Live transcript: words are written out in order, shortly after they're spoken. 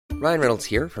Ryan Reynolds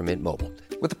here from Mint Mobile.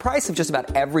 With the price of just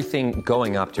about everything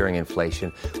going up during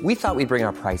inflation, we thought we'd bring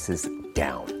our prices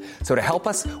down. So to help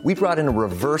us, we brought in a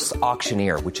reverse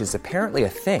auctioneer, which is apparently a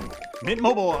thing. Mint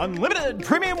Mobile Unlimited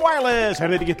Premium Wireless. How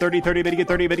to get 30, 30, bit to get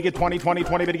 30, bit to get 20, 20,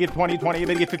 20, bit to get 20, 20,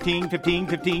 bit to get 15, 15,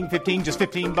 15, 15, just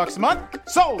 $15 a month?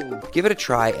 Sold! Give it a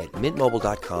try at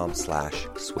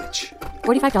mintmobile.com/switch.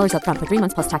 $45 up front for 3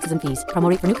 months plus taxes and fees. Promo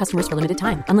rate for new customers for limited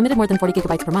time. Unlimited more than 40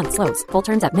 gigabytes per month. Slows full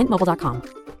terms at mintmobile.com.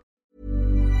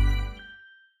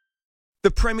 The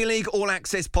Premier League All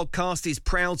Access podcast is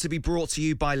proud to be brought to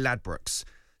you by Ladbrokes.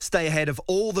 Stay ahead of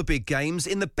all the big games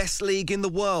in the best league in the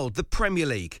world, the Premier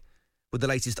League. With the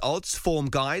latest odds, form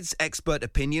guides, expert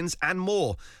opinions and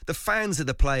more, the fans are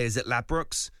the players at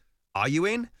Ladbrokes. Are you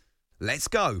in? Let's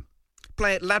go.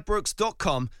 Play at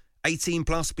ladbrokes.com, 18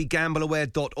 plus,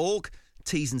 begambleaware.org.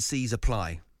 T's and C's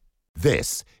apply.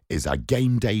 This is a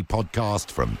Game Day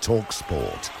podcast from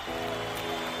TalkSport.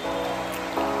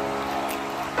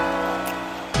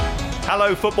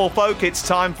 Hello, football folk. It's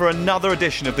time for another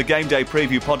edition of the Game Day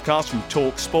Preview podcast from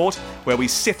TalkSport, where we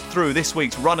sift through this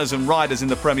week's runners and riders in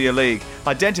the Premier League,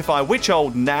 identify which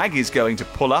old nag is going to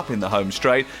pull up in the home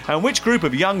straight, and which group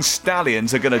of young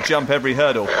stallions are going to jump every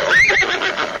hurdle.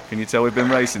 Can you tell we've been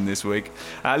racing this week?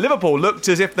 Liverpool looked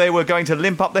as if they were going to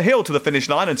limp up the hill to the finish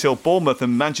line until Bournemouth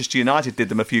and Manchester United did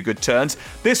them a few good turns.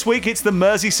 This week it's the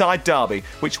Merseyside derby,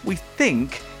 which we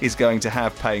think is going to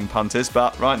have paying punters,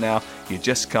 but right now you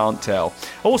just can't tell.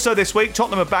 Also this week,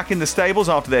 Tottenham are back in the stables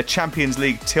after their Champions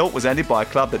League tilt was ended by a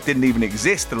club that didn't even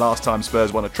exist the last time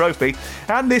Spurs won a trophy.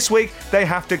 And this week they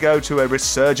have to go to a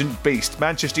resurgent beast,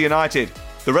 Manchester United.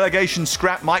 The relegation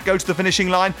scrap might go to the finishing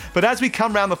line, but as we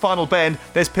come round the final bend,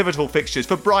 there's pivotal fixtures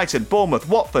for Brighton, Bournemouth,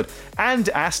 Watford and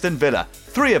Aston Villa.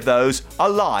 3 of those are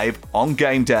live on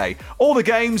game day. All the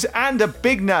games and a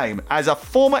big name as a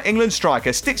former England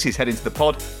striker sticks his head into the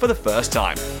pod for the first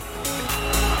time.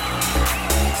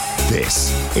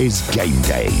 This is Game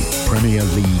Day, Premier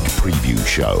League Preview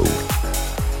Show.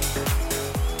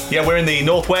 Yeah, we're in the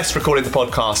Northwest recording the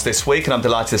podcast this week, and I'm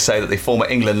delighted to say that the former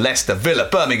England, Leicester, Villa,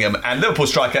 Birmingham and Liverpool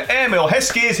striker Emil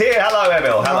Heskey is here. Hello,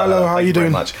 Emil. Hello, how are you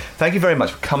doing? Thank you very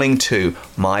much for coming to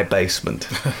my basement.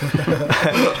 I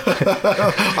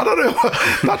don't know.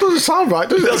 That doesn't sound right,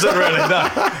 does it? It doesn't really, no.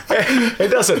 It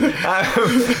doesn't.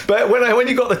 But when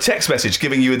you got the text message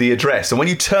giving you the address, and when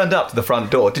you turned up to the front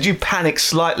door, did you panic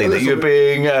slightly that you were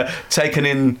being taken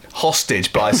in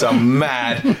hostage by some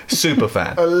mad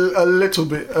superfan? A little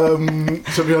bit. To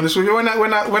be honest with you, when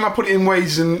I put it in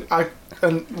Waze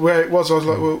and where it was, I was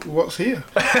like, well, what's here?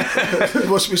 It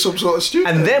must be some sort of studio.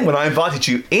 And then when I invited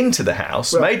you into the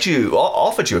house,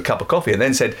 offered you a cup of coffee, and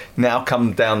then said, now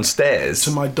come downstairs to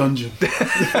my dungeon.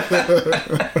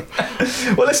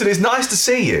 Well, listen, it's nice to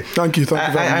see you. Thank you very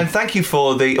much. And thank you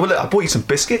for the... Well, look, I bought you some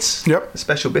biscuits. Yep.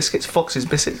 Special biscuits, Fox's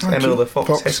biscuits. Thank Emil you. the Fox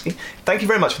Heskey. Thank you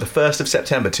very much for the 1st of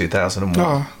September 2001.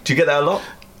 Oh. Do you get that a lot?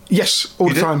 Yes, all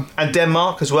the time. And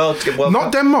Denmark as well? To get World Not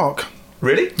Cup? Denmark.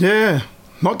 Really? Yeah.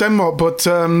 Not Denmark, but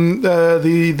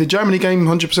the Germany game,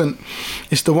 100%.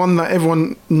 It's the one that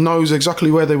everyone knows exactly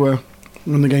where they were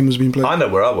when the game was being played. I know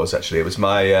where I was, actually. It was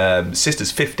my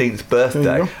sister's 15th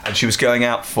birthday, and she was going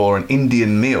out for an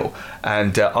Indian meal.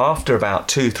 And after about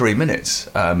 2-3 minutes,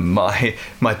 my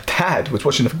dad was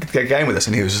watching the game with us,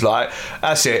 and he was just like,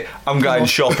 that's it, I'm going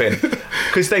shopping.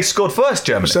 Because they scored first,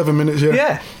 Germany. 7 minutes, yeah.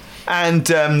 Yeah. And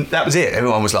that was it.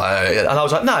 Everyone was like, and I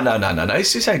was like, no.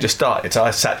 It's only just started. So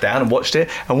I sat down and watched it.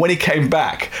 And when he came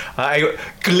back, I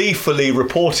gleefully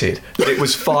reported that it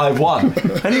was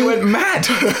 5-1. And he went mad.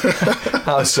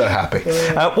 I was so happy.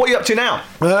 What are you up to now?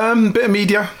 Bit of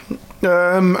media.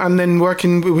 And then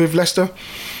working with Leicester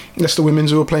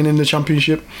Women's, who are playing in the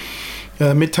Championship.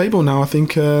 Mid-table now, I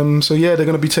think. So, yeah, they're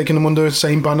going to be taking them under the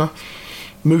same banner.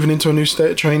 Moving into a new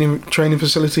state training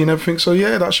facility and everything, so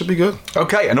yeah, that should be good.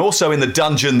 Okay, and also in the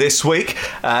dungeon this week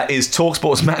is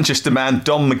TalkSport's Manchester man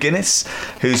Dom McGuinness,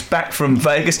 who's back from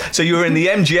Vegas. So you were in the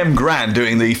MGM Grand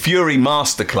doing the Fury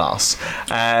Masterclass,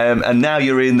 and now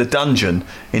you're in the dungeon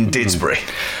in Didsbury.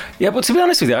 Yeah, but to be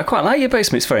honest with you, I quite like your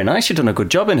basement. It's very nice. You've done a good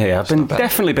job in here. I've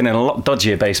definitely been in a lot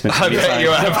dodgier basements. I bet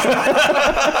you have.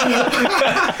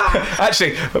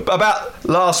 Actually, about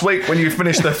last week when you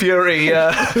finished the Fury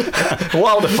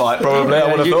Wilder fight, probably, I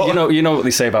would have thought. You know what they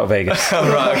say about Vegas.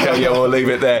 Right, okay, yeah, we'll leave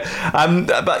it there.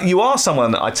 But you are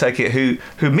someone, I take it, who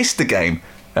missed the game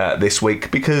this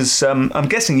week, because I'm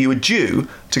guessing you were due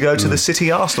to go to the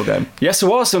City-Arsenal game. Yes, I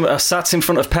was. I sat in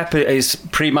front of Pep at his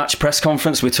pre-match press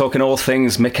conference. We're talking all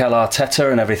things Mikel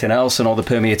Arteta and everything else, and all the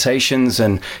permutations,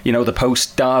 and the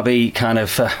post-derby kind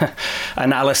of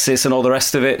analysis and all the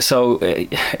rest of it. So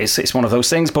it's one of those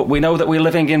things. But we know that we're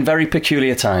living in very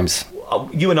peculiar times.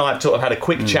 You and I have sort of had a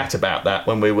quick chat about that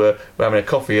when we were having a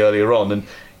coffee earlier on, and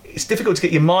it's difficult to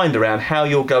get your mind around how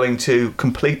you're going to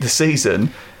complete the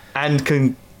season and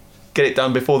can get it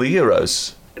done before the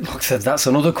Euros. Look, that's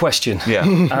another question. Yeah.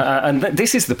 And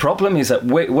this is the problem, is that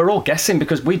we're all guessing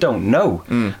because we don't know.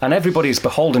 And everybody's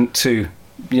beholden to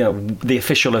the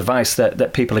official advice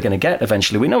that people are going to get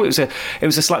eventually. We know it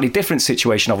was a slightly different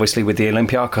situation, obviously, with the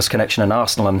Olympiacos connection and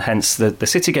Arsenal, and hence the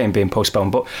City game being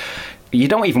postponed. But you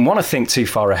don't even want to think too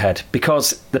far ahead,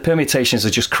 because the permutations are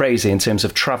just crazy in terms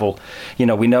of travel.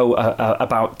 We know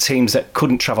about teams that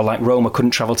couldn't travel, like Roma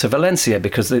couldn't travel to Valencia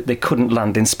because they couldn't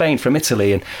land in Spain from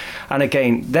Italy. And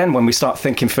again, then when we start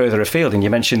thinking further afield, and you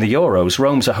mentioned the Euros,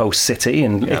 Rome's a host city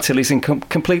and Italy's in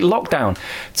complete lockdown.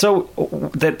 So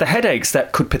the headaches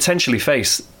that could potentially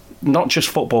face not just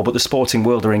football but the sporting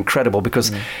world are incredible,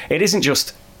 because it isn't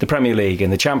just the Premier League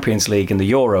and the Champions League and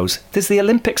the Euros. There's the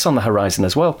Olympics on the horizon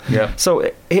as well. Yeah.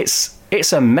 So it's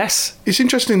a mess. It's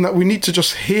interesting that we need to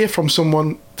just hear from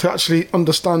someone to actually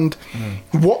understand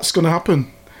what's going to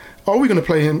happen. Are we going to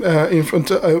play in front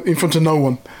of no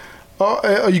one?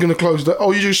 Are you going to close that?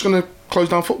 Or are you just going to close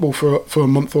down football for a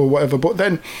month or whatever? But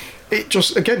then it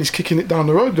just, again, is kicking it down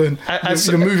the road then.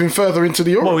 You're moving further into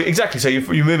the Euros. Well, exactly. So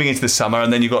you're moving into the summer,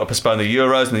 and then you've got to postpone the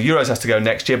Euros, and the Euros has to go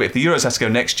next year. But if the Euros has to go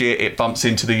next year, it bumps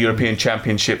into the European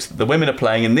Championships that the women are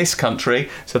playing in this country,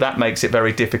 so that makes it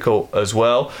very difficult as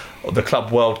well. The Club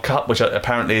World Cup, which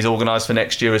apparently is organised for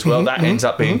next year as well, that ends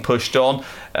up being pushed on.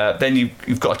 Then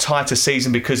you've got a tighter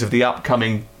season because of the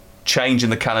upcoming change in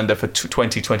the calendar for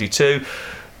 2022.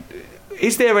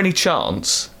 Is there any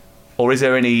chance, or is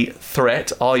there any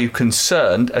threat? Are you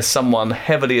concerned, as someone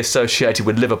heavily associated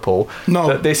with Liverpool,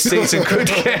 that this season could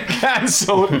get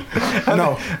cancelled?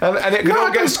 No. And it could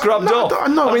all get scrubbed off?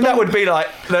 I mean, that would be like,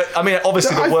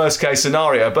 obviously the worst case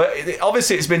scenario, but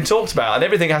obviously it's been talked about and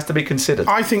everything has to be considered.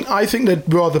 I think they'd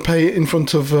rather play it in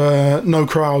front of no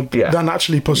crowd than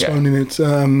actually postponing it.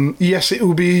 Yes, it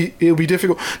will be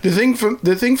difficult.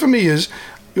 The thing for me is,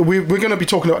 we're going to be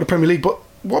talking about the Premier League, but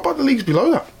what about the leagues below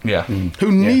that? Yeah.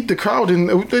 Who need the crowd in?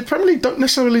 The Premier League don't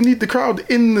necessarily need the crowd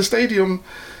in the stadium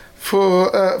for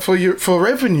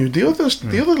revenue. The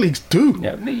other leagues do.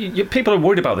 Yeah, people are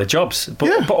worried about their jobs,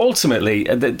 but ultimately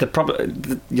the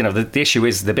problem, the issue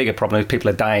is, the bigger problem is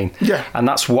people are dying. Yeah, and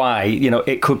that's why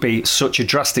it could be such a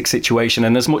drastic situation.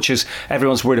 And as much as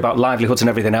everyone's worried about livelihoods and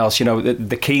everything else,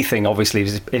 the key thing obviously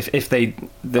is if the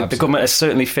government is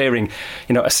certainly fearing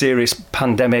a serious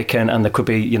pandemic and there could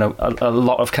be a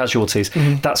lot of casualties.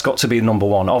 That's got to be number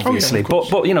one, obviously. But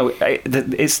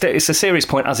it's a serious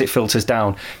point as it filters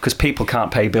down, because people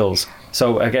can't pay bills.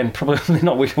 So again, probably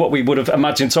not what we would have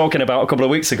imagined talking about a couple of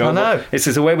weeks ago. I know. This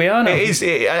is the way we are now. It is,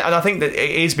 and I think that it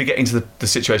is getting to the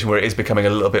situation where it is becoming a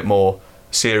little bit more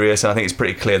serious, and I think it's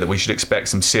pretty clear that we should expect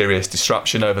some serious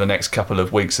disruption over the next couple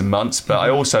of weeks and months. But I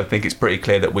also think it's pretty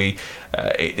clear that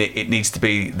it needs to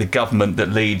be the government that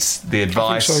leads the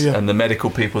advice, and the medical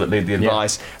people that lead the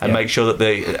advice, and make sure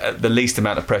that the least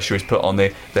amount of pressure is put on the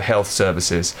health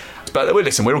services. But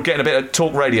listen, we're all getting a bit of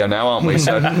talk radio now, aren't we?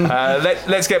 So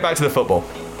let's get back to the football.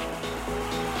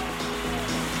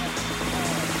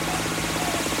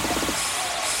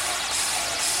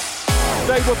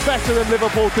 They were better than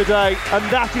Liverpool today, and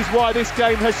that is why this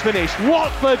game has finished.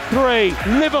 Watford 3,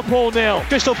 Liverpool 0.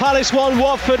 Crystal Palace 1,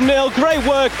 Watford 0. Great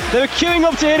work. They were queuing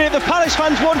up to hit it. The Palace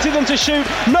fans wanted them to shoot.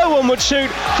 No one would shoot.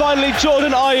 Finally,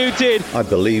 Jordan Ayew did. I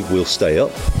believe we'll stay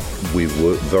up. We've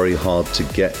worked very hard to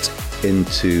get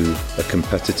into a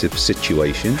competitive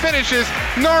situation. Finishes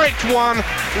Norwich 1,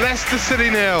 Leicester City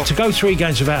 0. To go 3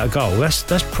 games without a goal,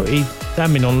 that's pretty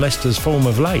damning on Leicester's form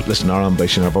of late. Listen, our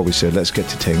ambition, I've always said, let's get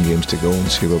to 10 games to go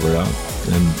and see where we're at.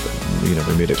 And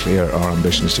we made it clear our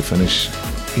ambition is to finish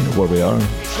where we are.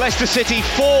 It's Leicester City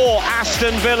 4,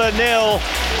 Aston Villa 0,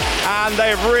 and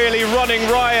they're really running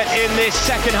riot in this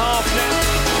second half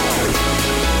now.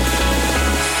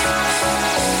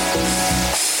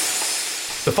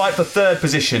 The fight for third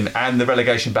position and the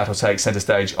relegation battle takes centre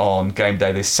stage on game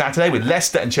day this Saturday, with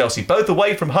Leicester and Chelsea both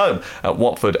away from home at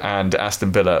Watford and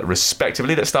Aston Villa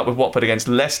respectively. Let's start with Watford against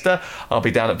Leicester. I'll be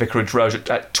down at Vicarage Road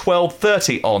at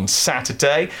 12:30 on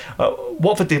Saturday.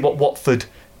 Watford did what Watford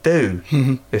do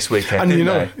this weekend, and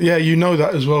didn't they? You know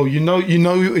that as well. You know what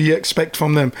you expect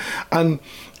from them, and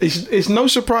it's no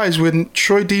surprise when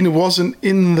Troy Deeney wasn't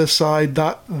in the side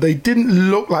that they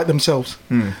didn't look like themselves.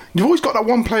 You've always got that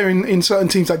one player in certain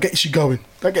teams that gets you going,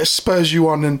 that spurs you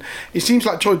on, and it seems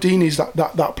like Troy Deeney's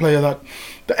that player that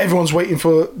everyone's waiting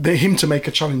for him to make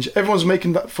a challenge. Everyone's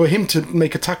making that for him to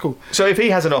make a tackle. So if he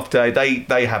has an off day,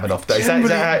 they have an off day.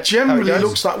 Generally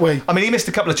looks that way. I mean, he missed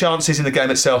a couple of chances in the game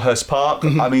at Selhurst Park.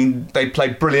 I mean, they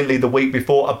played brilliantly the week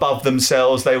before, above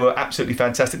themselves. They were absolutely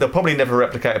fantastic. They'll probably never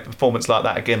replicate a performance like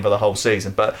that again for the whole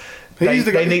season, but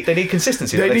they need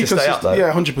consistency. They need to stay up, though.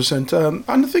 Yeah, 100%.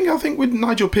 And I think with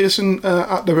Nigel Pearson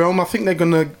at the helm, I think they're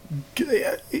going to.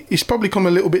 It's probably come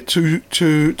a little bit too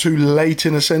late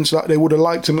in a sense that they would have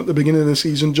liked him at the beginning of the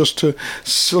season just to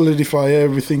solidify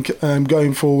everything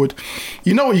going forward.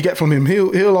 You know what you get from him.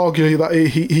 He'll argue that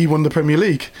he won the Premier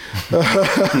League.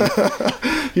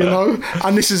 You know,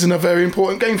 and this isn't a very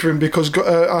important game for him because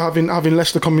having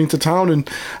Leicester coming into town, and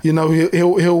you know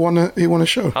he'll want to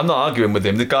show. I'm not arguing with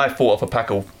him. The guy fought off a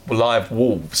pack of live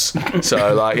wolves.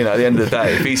 So, like, you know, at the end of the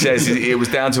day, if he says it was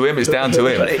down to him, it's down to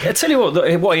him. But I tell you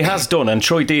what he has done, and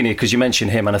Troy Deeney, because you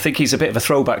mentioned him, and I think he's a bit of a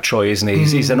throwback, Troy, isn't he?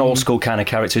 He's an old school kind of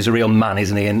character. He's a real man,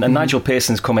 isn't he? And Nigel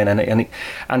Pearson's come in,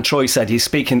 and Troy said he's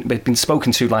been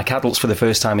spoken to like adults for the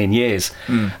first time in years.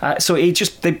 So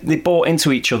they bought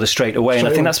into each other straight away, and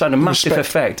I think that's had a massive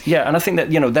effect. Yeah, and I think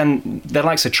that, you know, then the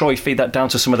likes of Troy feed that down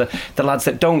to some of the lads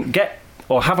that don't get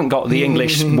or haven't got the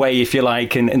English way, if you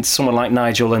like, and someone like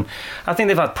Nigel. And I think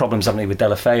they've had problems, haven't they, with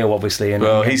Delafeu, obviously, and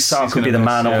Sarr could be the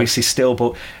man, obviously, still.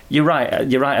 But you're right,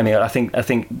 Emile. I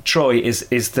think Troy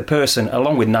is the person,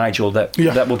 along with Nigel, that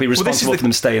will be responsible for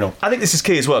them staying up. I think this is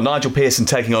key as well. Nigel Pearson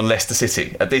taking on Leicester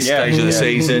City at this stage of the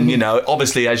season. You know,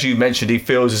 obviously, as you mentioned, he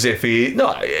feels as if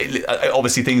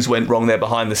obviously things went wrong there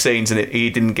behind the scenes, and he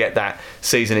didn't get that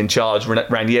season in charge.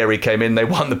 Ranieri came in, they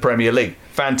won the Premier League.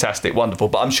 Fantastic, wonderful,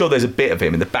 but I'm sure there's a bit of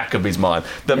him in the back of his mind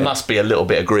that must be a little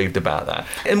bit aggrieved about that.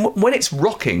 And when it's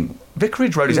rocking,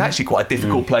 Vicarage Road is actually quite a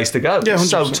difficult place to go. Yeah, 100%. It's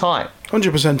so tight.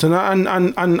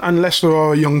 100%, and Leicester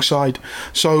are a young side,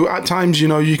 so at times, you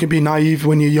know, you can be naive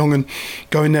when you're young and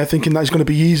go in there thinking that it's going to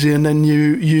be easy, and then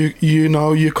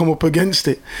you come up against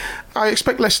it. I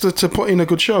expect Leicester to put in a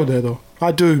good show there, though.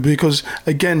 I do, because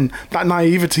again, that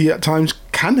naivety at times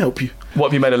can help you. What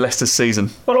have you made of Leicester's season?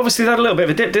 Well, obviously they had a little bit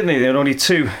of a dip, didn't they? They were only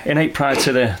 2 in 8 prior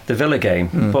to the Villa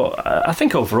game. But I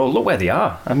think overall, look where they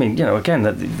are. I mean, you know, again,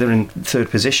 they're in 3rd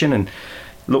position and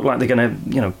look like they're going to,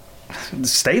 you know,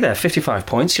 stay there. 55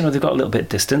 points. You know, they've got a little bit of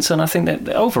distance, and I think that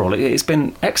overall it's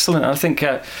been excellent. I think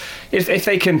if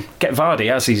they can get Vardy,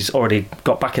 as he's already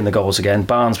got back in the goals again,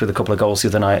 Barnes with a couple of goals the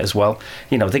other night as well,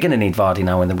 you know, they're going to need Vardy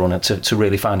now in the runner to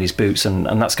really find his boots, and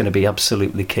that's going to be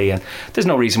absolutely key. And there's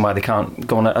no reason why they can't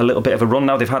go on a little bit of a run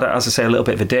now. They've had, as I say, a little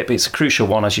bit of a dip. It's a crucial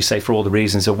one, as you say, for all the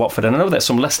reasons of Watford. And I know that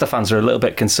some Leicester fans are a little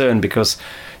bit concerned because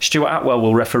Stuart Atwell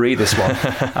will referee this one,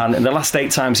 and in the last 8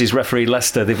 times he's refereed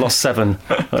Leicester, they've lost 7.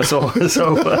 That's all.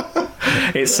 So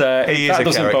he is a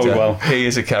character. Bode well. He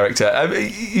is a character.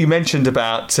 You mentioned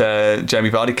about Jamie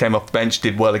Vardy came off the bench,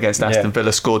 did well against Aston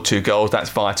Villa, scored 2 goals.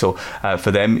 That's vital for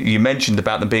them. You mentioned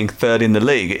about them being 3rd in the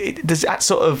league. Does that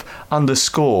sort of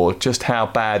underscore just how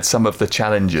bad some of the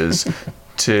challengers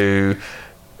to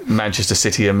Manchester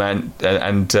City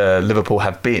and Liverpool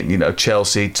have been? You know,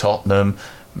 Chelsea, Tottenham,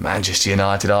 Manchester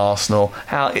United, Arsenal,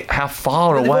 how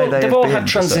far away they've all been. had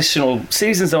transitional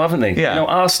seasons, though, haven't they? Yeah. You know,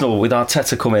 Arsenal with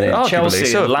Arteta coming in, arguably,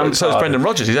 Chelsea, Lampard. So is Brendan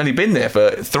Rodgers. He's only been there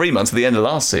for 3 months at the end of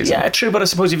last season. Yeah, true, but I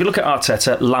suppose if you look at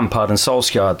Arteta, Lampard and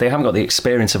Solskjaer, they haven't got the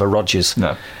experience of a Rodgers,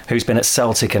 who's been at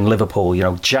Celtic and Liverpool, you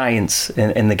know, giants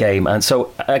in the game. And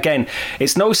so, again,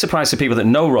 it's no surprise to people that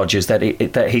know Rodgers that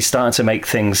he's starting to make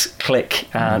things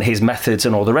click, and his methods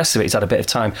and all the rest of it. He's had a bit of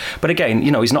time. But again,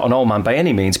 you know, he's not an old man by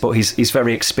any means, but he's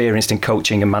very experienced in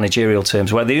coaching and managerial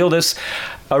terms, where the others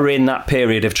are in that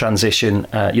period of transition.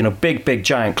 You know, big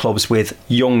giant clubs with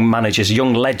young managers,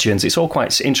 young legends. It's all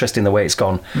quite interesting the way it's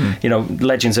gone. You know,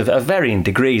 legends of varying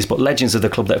degrees, but legends of the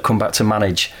club that have come back to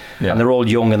manage, and they're all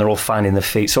young and they're all finding their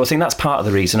feet. So I think that's part of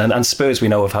the reason. And Spurs, we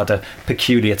know, have had a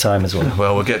peculiar time as well.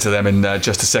 Well, we'll get to them in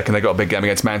just a second. They've got a big game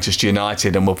against Manchester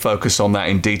United, and we'll focus on that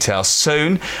in detail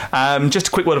soon. Just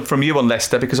a quick word from you on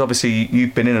Leicester, because obviously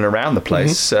you've been in and around the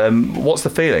place. What's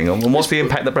the feeling, and what's the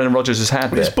impact that Brendan Rodgers has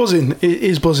had there? It's buzzing. It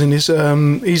is buzzing. He's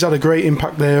had a great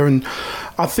impact there, and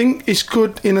I think it's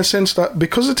good in a sense that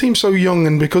because the team's so young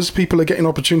and because people are getting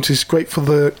opportunities, great for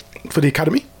the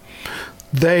academy.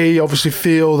 They obviously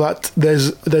feel that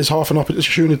there's half an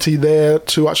opportunity there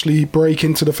to actually break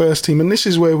into the first team, and this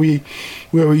is where we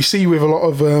see with a lot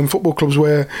of football clubs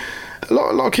where a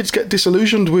lot of kids get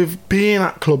disillusioned with being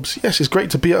at clubs. Yes, it's great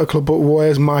to be at a club, but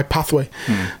where's my pathway?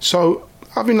 So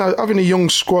having a young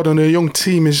squad and a young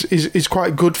team is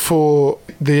quite good for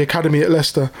the academy at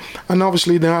Leicester. And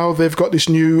obviously now they've got this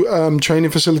new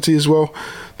training facility as well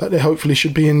that they hopefully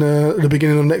should be in the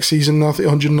beginning of next season. I think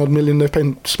 100 odd million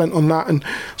they've spent on that, and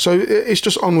so it's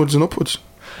just onwards and upwards.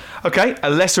 OK,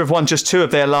 Leicester have won just 2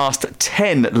 of their last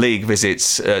 10 league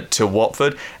visits to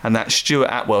Watford, and that Stuart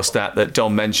Atwell stat that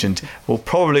Dom mentioned will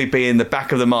probably be in the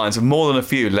back of the minds of more than a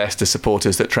few Leicester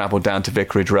supporters that travelled down to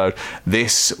Vicarage Road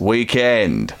this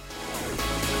weekend.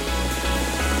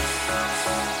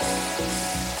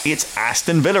 It's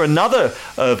Aston Villa, another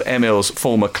of Emil's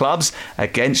former clubs,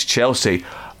 against Chelsea.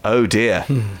 Oh dear.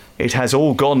 It has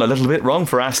all gone a little bit wrong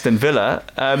for Aston Villa.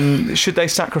 Should they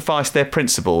sacrifice their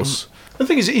principles? The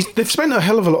thing is, they've spent a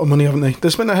hell of a lot of money, haven't they?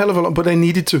 They've spent a hell of a lot, but they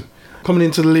needed to. Coming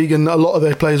into the league, and a lot of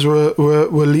their players were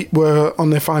on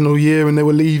their final year and they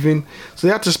were leaving. So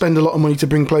they had to spend a lot of money to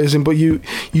bring players in, but you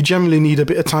generally need a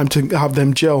bit of time to have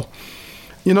them gel.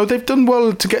 You know, they've done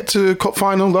well to get to cup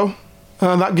final, though.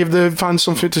 That give the fans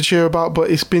something to cheer about,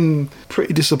 but it's been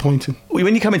pretty disappointing.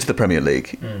 When you come into the Premier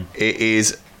League, it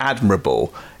is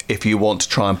admirable if you want to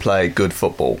try and play good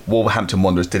football. Wolverhampton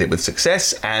Wanderers did it with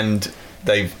success, and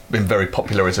they've been very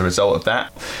popular as a result of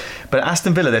that. But at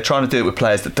Aston Villa, they're trying to do it with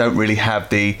players that don't really have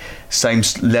the same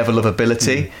level of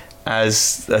ability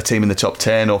as a team in the top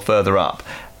 10 or further up.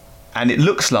 And it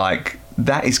looks like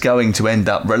that is going to end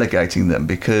up relegating them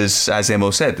because, as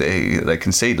Emil said, they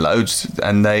concede loads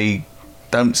and they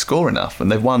don't score enough.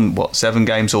 And they've won, 7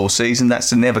 games all season?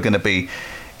 That's never going to be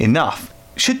enough.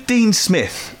 Should Dean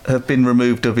Smith have been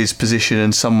removed of his position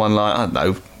and someone like, I don't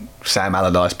know, Sam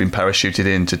Allardyce been parachuted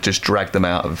in to just drag them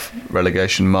out of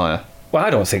relegation mire? Well, I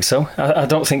don't think so. I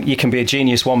don't think you can be a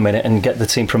genius 1 minute and get the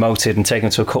team promoted and take them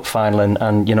to a cup final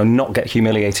and not get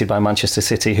humiliated by Manchester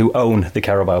City, who own the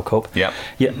Carabao Cup. Yeah.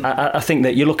 I think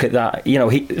that you look at that.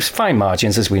 It's fine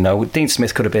margins, as we know. Dean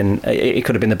Smith could have been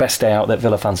the best day out that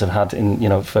Villa fans have had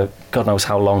in for God knows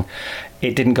how long.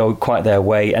 It didn't go quite their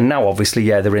way, and now obviously,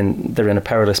 they're in a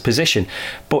perilous position.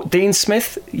 But Dean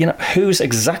Smith, who's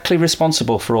exactly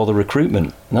responsible for all the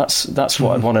recruitment? That's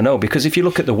what I'd want to know, because if you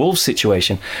look at the Wolves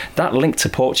situation, that link to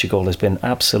Portugal has been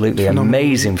absolutely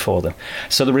amazing for them.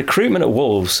 So the recruitment at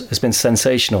Wolves has been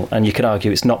sensational, and you could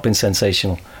argue it's not been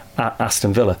sensational at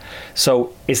Aston Villa.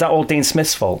 So is that all Dean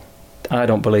Smith's fault? I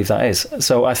don't believe that is.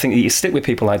 So I think that you stick with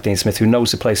people like Dean Smith, who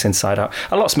knows the place inside out.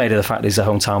 A lot's made of the fact that he's a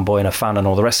hometown boy and a fan and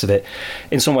all the rest of it.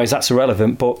 In some ways, that's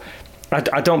irrelevant, but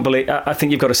I don't believe. I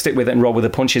think you've got to stick with it and roll with the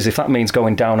punches. If that means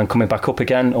going down and coming back up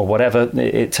again, or whatever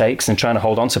it takes, and trying to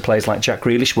hold on to players like Jack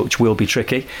Grealish, which will be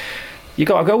tricky, you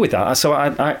got to go with that. So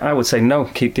I would say no,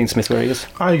 keep Dean Smith where he is.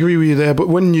 I agree with you there, but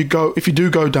if you do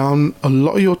go down, a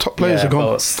lot of your top players are gone.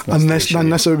 Well, that's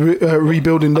unless a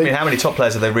rebuilding. I mean, how many top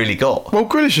players have they really got? Well,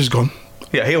 Grealish is gone.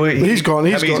 Yeah, he's gone.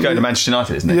 He's going to Manchester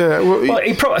United, isn't he? Yeah. Well,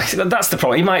 that's the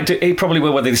problem. He probably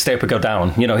will, whether they stay up or go down.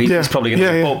 He's probably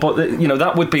going to. But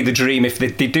that would be the dream if they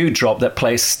do drop. That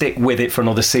players stick with it for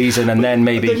another season, and then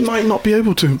maybe they might not be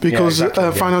able to because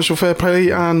financial fair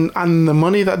play and the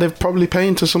money that they're probably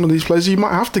paying to some of these players. You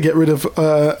might have to get rid of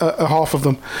half of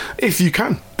them if you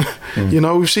can.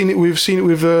 We've seen it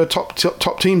with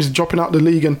top teams dropping out the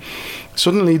league, and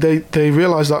suddenly they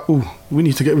realise that we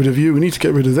need to get rid of you, we need to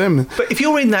get rid of them. But if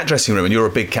you're in that dressing room and you're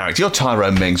a big character, you're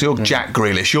Tyrone Mings, you're Jack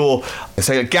Grealish, you're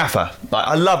a gaffer. Like,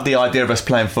 I love the idea of us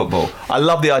playing football. I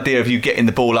love the idea of you getting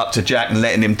the ball up to Jack and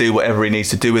letting him do whatever he needs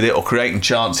to do with it, or creating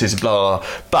chances, blah, blah,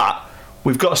 blah. But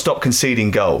we've got to stop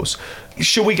conceding goals.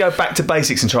 Should we go back to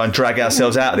basics and try and drag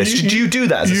ourselves out of this? Should you do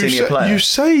that as a senior player?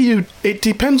 It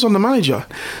depends on the manager.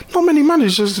 Not many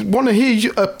managers want to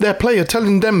hear their player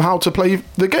telling them how to play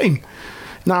the game.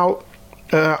 Now,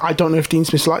 I don't know if Dean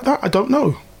Smith's like that. I don't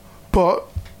know. But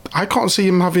I can't see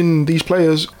him having these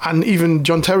players, and even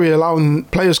John Terry allowing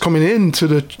players coming into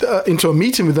a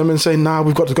meeting with them and saying,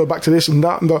 we've got to go back to this and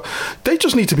that and that. They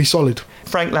just need to be solid.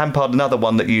 Frank Lampard, another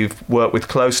one that you've worked with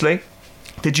closely.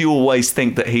 Did you always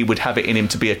think that he would have it in him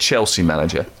to be a Chelsea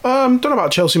manager? Don't know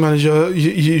about Chelsea manager.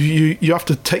 You have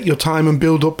to take your time and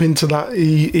build up into that.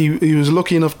 He was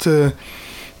lucky enough to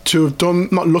have done,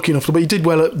 not lucky enough, but he did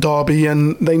well at Derby,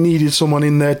 and they needed someone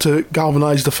in there to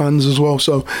galvanise the fans as well.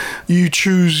 So you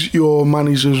choose your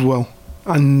manager as well.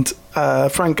 And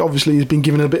Frank obviously has been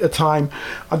given a bit of time.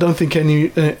 I don't think any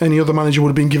other manager would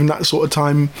have been given that sort of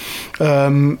time.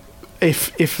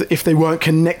 If they weren't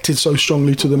connected so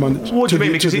strongly to the manager. What do you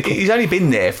mean? Because he's only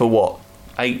been there for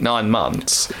 8-9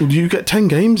 months. Well, you get 10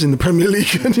 games in the Premier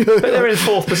League. But they're in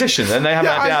 4th position and they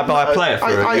haven't been out by a player for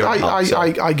a year and a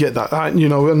half. I get that,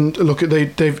 and look,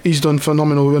 he's done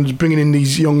phenomenal and bringing in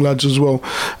these young lads as well.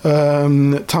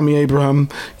 Tammy Abraham,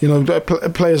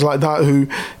 players like that who,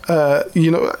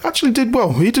 actually did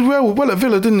well. He did well at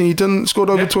Villa, didn't he? He scored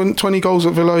over 20 goals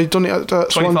at Villa. He'd done it at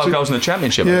 25 goals in the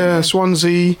Championship. Yeah,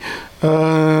 Swansea,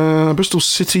 Bristol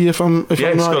City, if I'm right.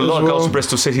 Yeah, he's got a lot of well. goals in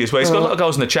Bristol City as well. He's got a lot of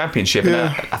goals in the Championship.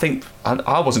 Yeah. And I think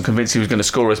I wasn't convinced he was going to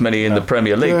score as many in the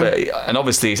Premier League, and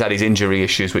obviously he's had his injury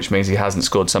issues, which means he hasn't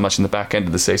scored so much in the back end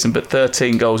of the season. But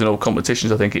 13 goals in all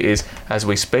competitions, I think it is, as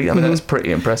we speak. I mean, that's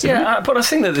pretty impressive. Yeah, but I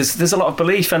think that there's a lot of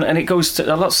belief, and it goes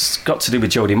to a lot's got to do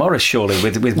with Jody Morris, surely,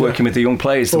 with working with the young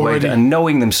players and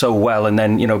knowing them so well, and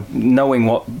then knowing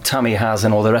what Tammy has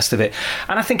and all the rest of it.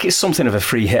 And I think it's something of a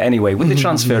free hit anyway, with the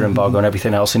transfer embargo and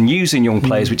everything else, and using young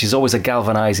players, which is always a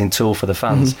galvanising tool for the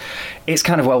fans. It's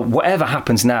kind of, whatever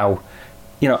happens now,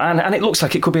 and it looks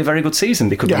like it could be a very good season.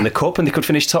 They could win the Cup and they could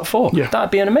finish top 4. Yeah.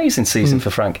 That'd be an amazing season for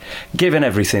Frank, given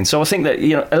everything. So I think that,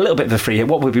 a little bit of a free hit.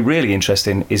 What would be really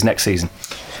interesting is next season.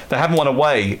 They haven't won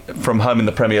away from home in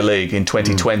the Premier League in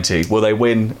 2020. Will they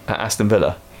win at Aston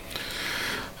Villa?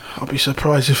 I'll be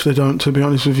surprised if they don't, to be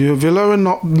honest with you. Villa are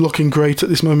not looking great at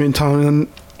this moment in time, and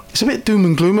it's a bit doom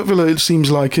and gloom at Villa, it seems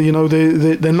like.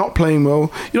 They're not playing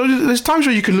well. There's times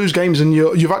where you can lose games and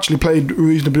you've actually played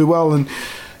reasonably well, and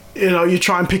you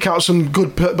try and pick out some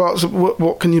good parts.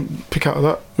 What can you pick out of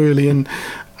that, really? And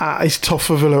it's tough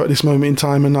for Villa at this moment in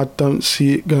time, and I don't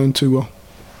see it going too well.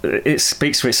 It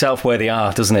speaks for itself where they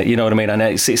are, doesn't it? You know what I mean? And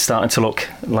it's starting to look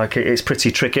like it's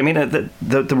pretty tricky. I mean,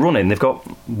 the run-in, they've got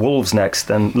Wolves next,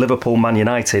 then Liverpool, Man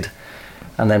United,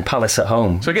 and then Palace at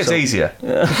home. So it gets easier.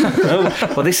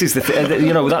 Well, this is the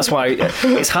thing. That's why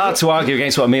it's hard to argue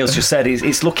against what Emil's just said.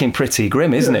 It's looking pretty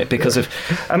grim, isn't it? Because of,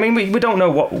 I mean, we don't know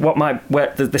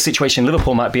where the situation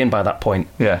Liverpool might be in by that point.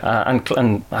 Yeah.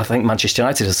 And I think Manchester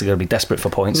United is going to be desperate for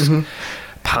points.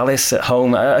 Palace at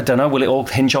home, I don't know. Will it all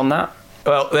hinge on that?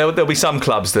 Well, there'll be some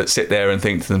clubs that sit there and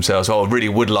think to themselves, I really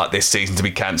would like this season to be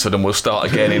cancelled and we'll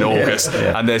start again in August.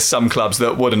 And there's some clubs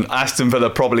that wouldn't. Aston Villa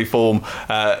probably form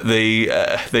the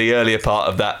earlier part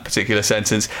of that particular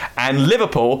sentence. And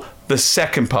Liverpool, the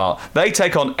second part. They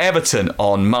take on Everton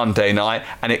on Monday night,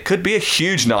 and it could be a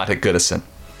huge night at Goodison.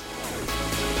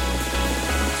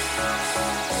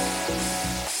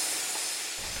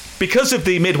 Because of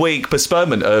the midweek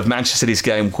postponement of Manchester City's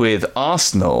game with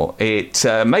Arsenal, it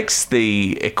makes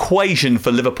the equation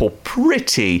for Liverpool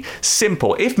pretty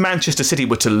simple. If Manchester City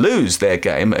were to lose their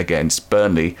game against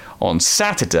Burnley on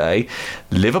Saturday,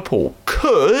 Liverpool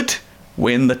could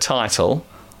win the title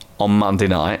on Monday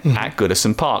night at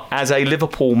Goodison Park. As a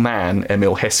Liverpool man,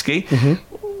 Emil Heskey,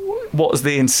 what's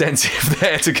the incentive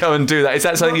there to go and do that? Is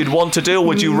that something you'd want to do, or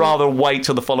would you rather wait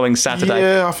till the following Saturday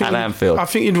at Anfield? I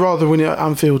think you'd rather win it at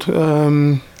Anfield.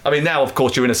 I mean, now, of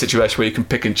course, you're in a situation where you can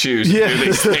pick and choose and do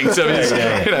these things.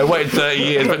 I mean, waited 30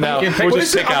 years, but now we'll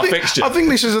just pick our fixture. I think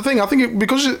this is the thing. I think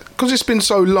because it's been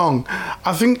so long,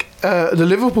 I think the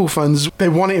Liverpool fans, they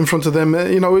want it in front of them.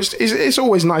 It's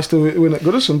always nice to win at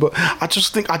Goodison, but I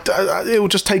just think it will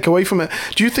just take away from it.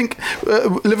 Do you think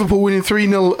Liverpool winning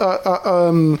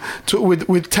 3-0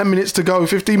 with 10 minutes to go,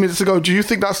 15 minutes to go, do you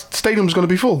think that stadium's going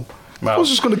to be full? Well, I was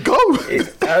just going to go.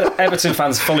 Everton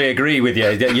fans fully agree with you.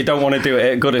 You don't want to do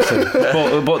it at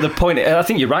Goodison. But the point, I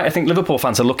think you're right. I think Liverpool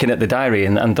fans are looking at the diary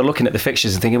and they're looking at the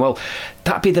fixtures and thinking, well,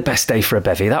 that'd be the best day for a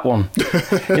bevy, that one.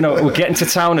 We're getting to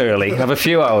town early, have a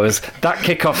few hours. That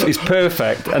kick-off is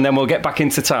perfect, and then we'll get back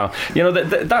into town.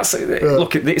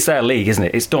 Look, it's their league, isn't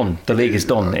it? It's done. The league is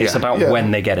done. It's about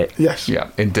when they get it. Yes. Yeah,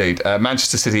 indeed.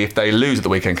 Manchester City, if they lose at the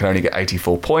weekend, can only get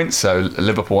 84 points. So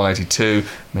Liverpool on 82,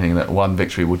 meaning that one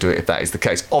victory will do it if that is the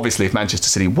case. Obviously, if Manchester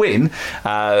City win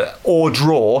or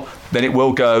draw, then it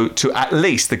will go to at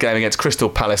least the game against Crystal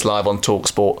Palace live on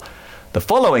TalkSport the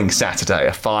following Saturday,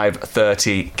 a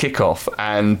 5:30 kickoff,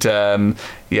 and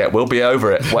we'll be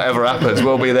over it. Whatever happens,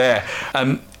 we'll be there.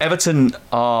 Everton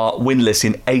are winless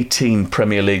in 18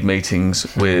 Premier League meetings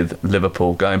with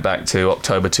Liverpool, going back to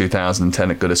October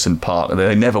 2010 at Goodison Park.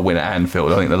 They never win at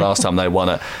Anfield. I think the last time they won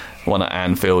at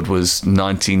Anfield was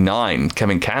 99.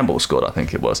 Kevin Campbell scored, I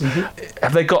think it was.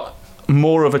 Have they got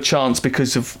more of a chance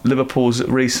because of Liverpool's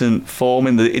recent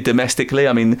form domestically?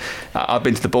 I mean, I've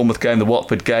been to the Bournemouth game, the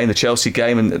Watford game, the Chelsea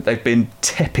game, and they've been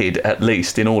tepid, at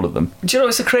least, in all of them. Do you know,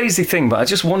 it's a crazy thing, but I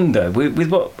just wonder, with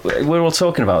what we're all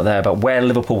talking about there, about where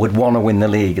Liverpool would want to win the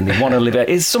league and they want to live it,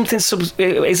 is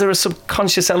there a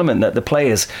subconscious element that the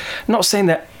players, not saying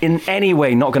that in any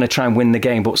way not going to try and win the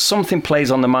game, but something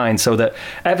plays on the mind, so that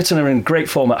Everton are in great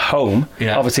form at home.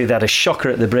 Yeah. Obviously, they had a shocker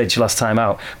at the Bridge last time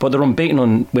out, but they're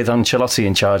unbeaten with Ancelotti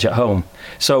in charge at home.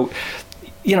 So,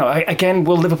 you know, again,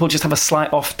 will Liverpool just have a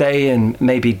slight off day and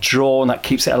maybe draw, and that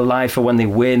keeps it alive for when they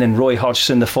win? And Roy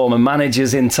Hodgson, the former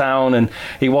manager's in town, and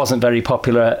he wasn't very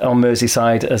popular on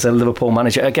Merseyside as a Liverpool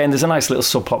manager. Again, there's a nice little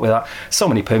subplot with that. So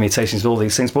many permutations with all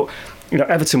these things. But, you know,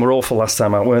 Everton were awful last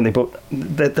time out, weren't they? But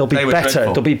they'll be better.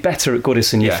 Dreadful. They'll be better at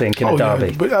Goodison, you think, in a derby.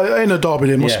 Yeah. But in a derby,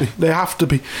 they must be. They have to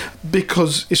be,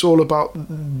 because it's all about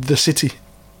the city.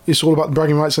 It's all about the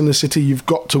bragging rights in the city. You've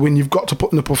got to win. You've got to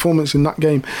put in the performance in that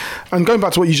game. And going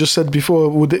back to what you just said before,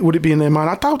 would it be in their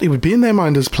mind? I doubt it would be in their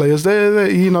mind as players. They're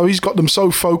you know, he's got them so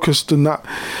focused and that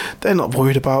they're not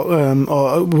worried about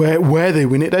where they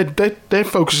win it. They're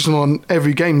focusing on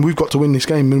every game. We've got to win this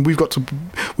game, and we've got to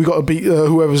beat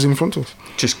whoever's in front of us.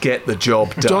 Just get the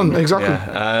job done. Exactly.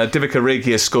 Yeah. Divock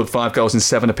Origi has scored 5 goals in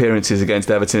 7 appearances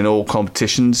against Everton in all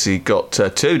competitions. He got 2,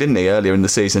 didn't he, earlier in the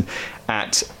season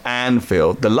at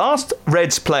Anfield. The last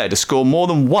Reds player to score more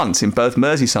than once in both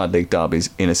Merseyside League derbies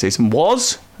in a season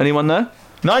was, anyone know?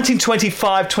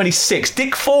 1925-26,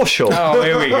 Dick Forshaw. Oh,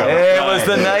 here we go. It was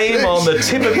the name on the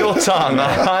tip of your tongue.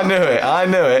 I knew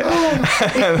it.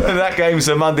 That game's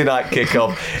a Monday night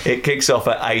kickoff. It kicks off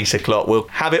at 8 o'clock. We'll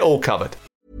have it all covered.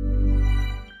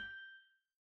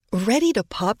 Ready to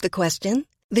pop the question?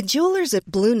 The jewelers at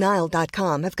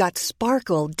BlueNile.com have got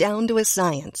sparkle down to a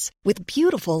science with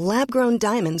beautiful lab-grown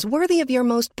diamonds worthy of your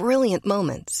most brilliant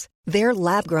moments. Their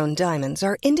lab-grown diamonds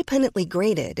are independently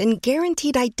graded and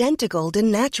guaranteed identical to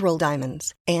natural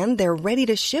diamonds, and they're ready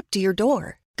to ship to your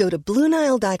door. Go to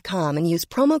BlueNile.com and use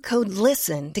promo code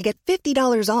LISTEN to get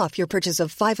 $50 off your purchase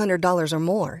of $500 or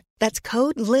more. That's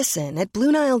code LISTEN at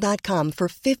BlueNile.com for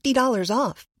 $50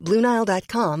 off.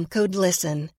 BlueNile.com, code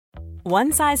LISTEN.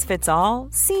 One size fits all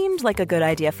seemed like a good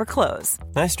idea for clothes.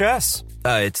 Nice dress.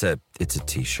 It's a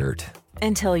t-shirt.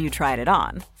 Until you tried it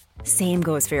on. Same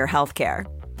goes for your healthcare.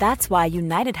 That's why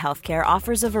United Healthcare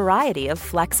offers a variety of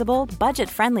flexible,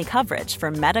 budget-friendly coverage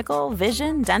for medical,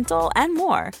 vision, dental, and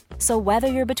more. So whether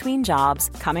you're between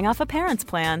jobs, coming off a parent's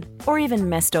plan, or even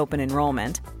missed open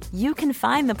enrollment, you can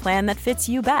find the plan that fits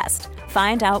you best.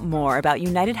 Find out more about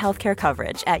United Healthcare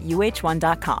coverage at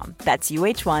uh1.com. That's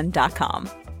uh1.com.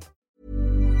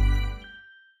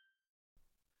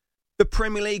 The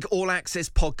Premier League All Access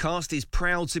podcast is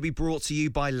proud to be brought to you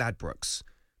by Ladbrokes.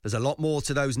 There's a lot more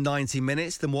to those 90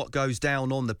 minutes than what goes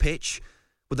down on the pitch.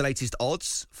 With the latest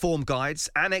odds, form guides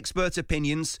and expert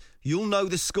opinions, you'll know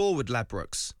the score with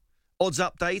Ladbrokes. Odds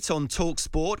update on Talk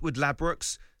Sport with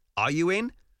Ladbrokes. Are you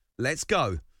in? Let's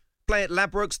go. Play at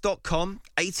ladbrokes.com,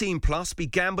 18 plus,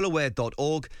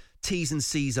 begambleaware.org. T's and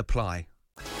C's apply.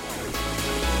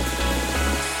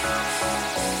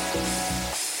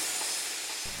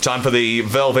 Time for the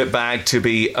velvet bag to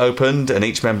be opened, and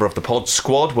each member of the pod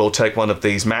squad will take one of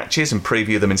these matches and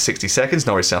preview them in 60 seconds.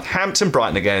 Norwich Southampton,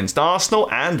 Brighton against Arsenal,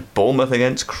 and Bournemouth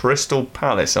against Crystal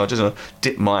Palace. So I just want to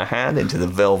dip my hand into the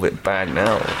velvet bag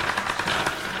now.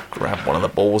 Grab one of the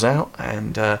balls out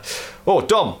and...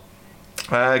 Dom,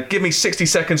 give me 60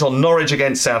 seconds on Norwich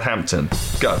against Southampton.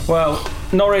 Go. Well,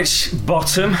 Norwich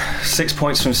bottom, 6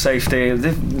 points from safety.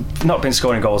 They've not been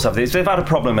scoring goals, have they? They've had a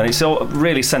problem, and it's all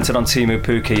really centred on Timu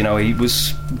Pukki. You know, he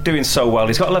was doing so well.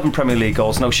 He's got 11 Premier League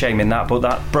goals, no shame in that, but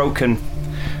that broken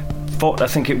foot, I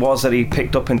think it was, that he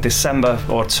picked up in December,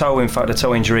 or toe, in fact, a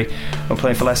toe injury when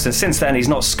playing for Leicester. Since then, he's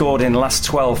not scored in the last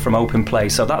 12 from open play,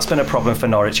 so that's been a problem for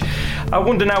Norwich. I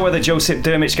wonder now whether Josip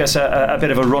Drmic gets a bit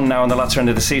of a run now on the latter end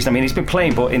of the season. I mean, he's been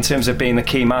playing, but in terms of being the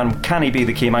key man, can he be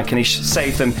the key man? Can he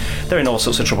save them? They're in all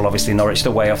sorts of trouble, obviously, Norwich.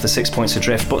 They're way off the 6 points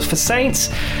adrift. But for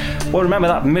Saints, well, remember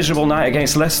that miserable night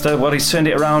against Leicester? Well, he's turned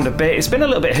it around a bit. It's been a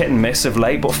little bit hit and miss of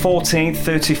late, but 14th,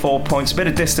 34 points, a bit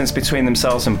of distance between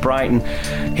themselves and Brighton.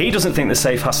 He doesn't think they're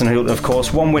safe, Hassan Houlton, of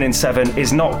course. 1 win in 7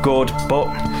 is not good, but,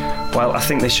 well, I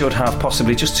think they should have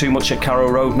possibly just too much at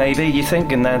Carrow Road, maybe, you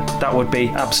think, and then that would be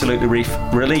absolute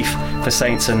relief for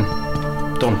Saints, and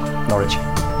done, Norwich.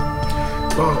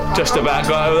 Well, just about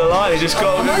got over the line. He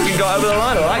got over the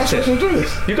line. I liked it.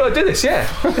 You've got to do this, yeah.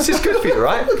 This is good for you,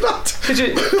 right? Did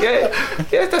you?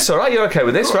 Yeah, that's all right. You're okay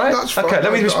with this, right? That's fine. Okay,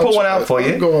 let me just pull one out for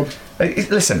you. Go on.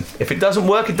 Listen, if it doesn't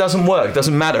work, it doesn't work. It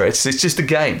doesn't matter. It's just a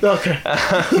game. Okay.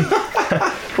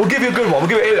 We'll give you a good one. We'll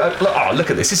give it. Look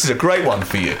at this. This is a great one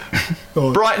for you.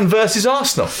 Brighton versus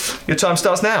Arsenal. Your time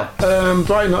starts now.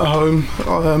 Brighton at home.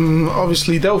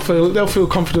 Obviously, they'll feel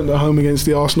confident at home against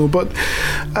the Arsenal, but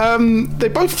they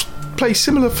both play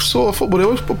similar sort of football.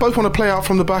 They both want to play out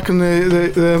from the back, and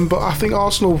but I think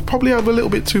Arsenal probably have a little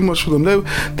bit too much for them.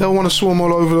 They'll want to swarm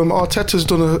all over them. Arteta's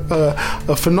done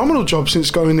a phenomenal job since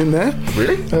going in there.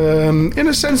 Really? In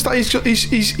a sense that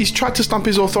he's tried to stamp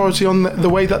his authority on the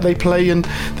way that they play, and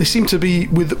they seem to be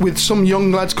with some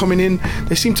young lads coming in.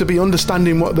 They seem to be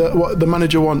understanding what the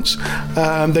manager wants.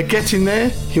 They're getting there.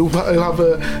 He'll have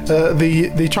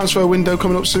the transfer window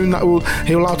coming up soon.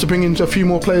 He'll allow to bring in a few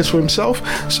more players for himself.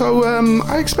 So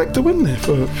I expect a win there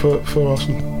for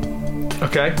Arsenal.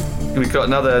 Okay, we've got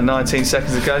another 19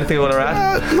 seconds to go. Anything you want to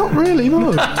add? Not really,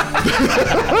 no.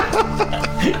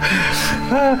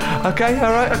 Okay,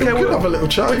 all right. Okay, we could have a little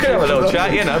chat. We could have a little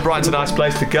chat. You know, Brighton's a nice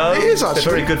place to go. It is actually. It's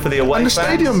very good for the away and the fans.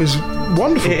 stadium is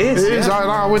wonderful. It is. Yeah.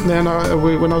 I went there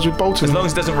when I was with Bolton. As long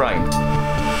as it doesn't rain.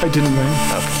 It didn't rain.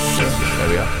 Okay, there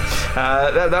we are.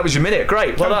 That was your minute.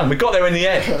 Great, well done. We got there in the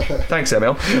end. Thanks,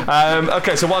 Emil.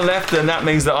 Okay, so one left, and that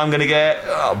means that I'm going to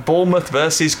get Bournemouth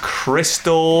versus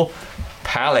Crystal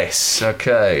Palace.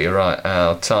 Okay, right.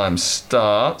 Our time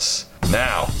starts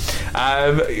now.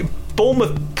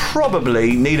 Bournemouth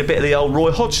probably need a bit of the old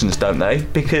Roy Hodgson's, don't they?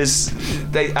 Because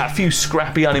a few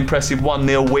scrappy, unimpressive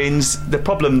 1-0 wins. The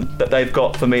problem that they've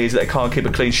got for me is that they can't keep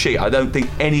a clean sheet. I don't think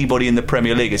anybody in the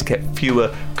Premier League has kept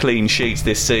fewer clean sheets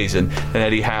this season than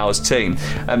Eddie Howe's team.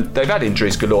 They've had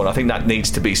injuries galore, and I think that needs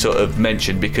to be sort of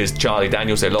mentioned, because Charlie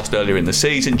Daniels, they lost earlier in the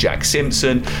season. Jack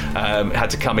Simpson had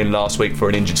to come in last week for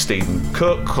an injured Stephen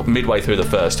Cook midway through the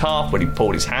first half when he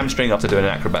pulled his hamstring after doing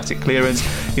an acrobatic clearance.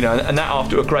 You know, and that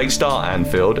after a great start at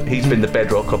Anfield. He's been the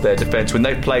bedrock of their defence. When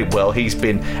they've played well, he's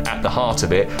been at the heart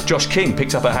of it. Josh King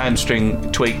picked up a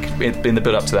hamstring tweak in the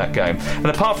build-up to that game. And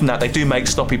apart from that, they do make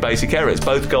sloppy basic errors.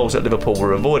 Both goals at Liverpool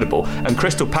were avoidable. And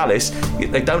Crystal Palace,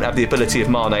 they don't have the ability of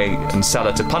Mane and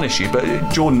Salah to punish you, but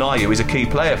Jordan Ayew is a key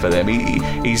player for them.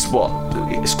 He's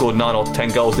scored 9 or 10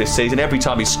 goals this season. Every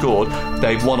time he's scored,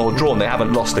 they've won or drawn. They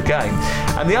haven't lost a game.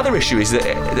 And the other issue is that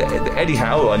Eddie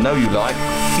Howe, who I know you like,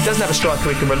 he doesn't have a striker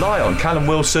he can rely on. Callum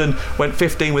Wilson went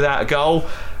 15 without a goal.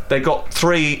 They got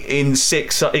 3 in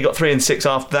 6. He got 3 in 6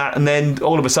 after that, and then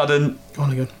all of a sudden,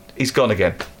 he's gone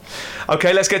again.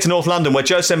 Okay, let's get to North London, where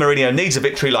Jose Mourinho needs a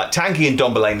victory like Tanguy and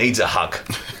Ndombele needs a hug.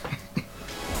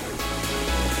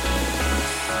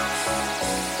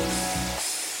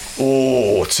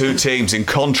 Oh, two teams in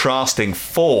contrasting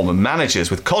form and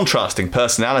managers with contrasting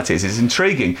personalities. It's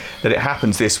intriguing that it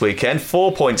happens this weekend.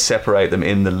 4 points separate them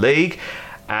in the league.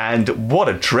 And what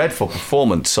a dreadful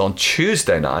performance on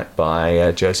Tuesday night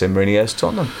by Jose Mourinho's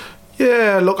Tottenham.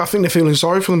 Yeah, look, I think they're feeling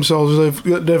sorry for themselves.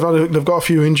 They've got a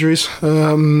few injuries.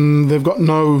 They've got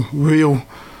no real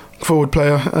forward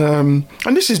player. And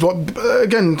this is what,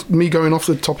 again, me going off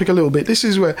the topic a little bit, this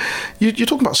is where you're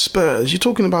talking about Spurs, you're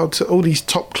talking about all these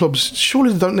top clubs.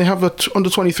 Surely don't they have an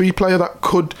under-23 player that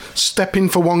could step in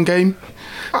for one game?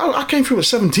 I came through at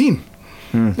 17.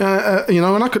 And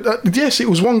I could. Yes, it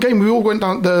was one game. We all went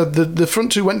down. The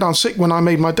front two went down sick when I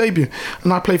made my debut,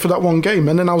 and I played for that one game,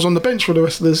 and then I was on the bench for the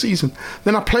rest of the season.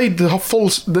 Then I played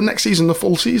the next season, the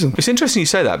full season. It's interesting you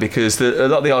say that, because a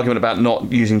lot of the argument about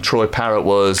not using Troy Parrott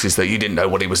is that you didn't know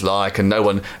what he was like, and no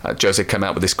one. Jose came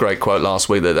out with this great quote last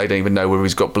week that they don't even know whether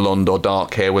he's got blonde or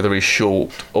dark hair, whether he's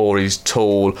short or he's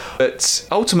tall. But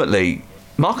ultimately,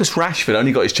 Marcus Rashford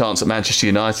only got his chance at Manchester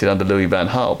United under Louis van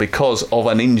Gaal because of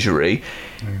an injury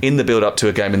in the build-up to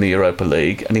a game in the Europa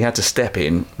League, and he had to step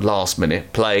in last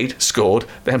minute, played, scored,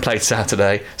 then played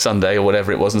Sunday or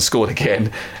whatever it was, and scored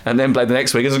again, and then played the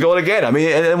next week and scored again. I mean,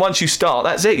 and once you start,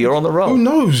 that's it, you're on the roll. Who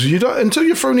knows? You don't, until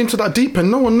you're thrown into that deep end,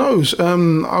 no one knows.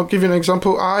 I'll give you an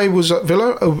example. I was at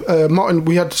Villa, Martin,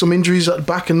 we had some injuries at the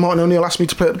back, and Martin O'Neill asked me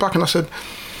to play at the back, and I said,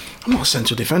 I'm not a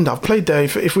central defender. I've played there.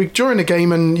 If we during a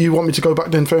game and you want me to go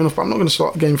back, then fair enough, but I'm not going to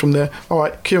start the game from there. All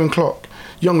right, Kieran Clark,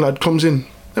 young lad, comes in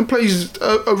and plays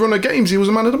a run of games. He was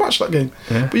a man of the match that game.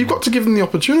 Yeah. But you've got to give him the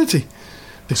opportunity.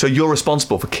 So you're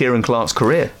responsible for Kieran Clark's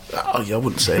career? Oh, yeah, I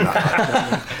wouldn't say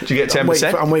that. Do you get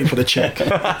 10%? I'm waiting for the check.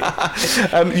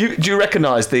 Do you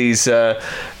recognise these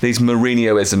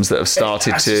Mourinho-isms that have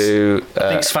started to I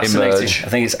think it's fascinating. emerge? I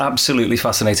think it's absolutely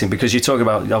fascinating, because you talk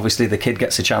about, obviously, the kid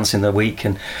gets a chance in the week,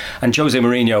 and Jose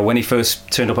Mourinho, when he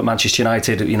first turned up at Manchester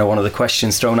United, one of the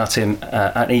questions thrown at him,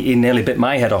 and he nearly bit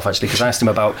my head off, actually, because I asked him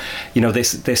about,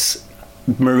 this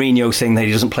Mourinho thing that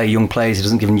he doesn't play young players, he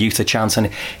doesn't give youth a chance,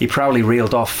 and he proudly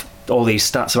reeled off all these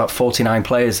stats about 49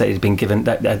 players that he's been given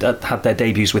that had their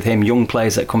debuts with him, young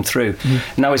players that come through.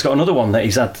 Now he's got another one that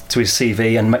he's had to his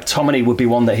CV, and McTominay would be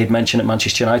one that he'd mention at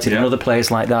Manchester United, and other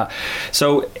players like that.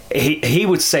 So he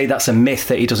would say that's a myth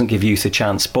that he doesn't give youth a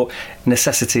chance, but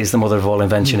necessity is the mother of all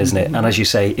invention, isn't it? And as you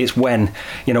say, it's when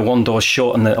one door's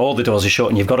shut and all the doors are shut,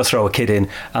 and you've got to throw a kid in,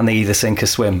 and they either sink or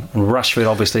swim. And Rashford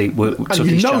obviously took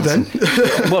his chance. Then.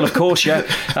 Well, of course, yeah,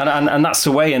 and that's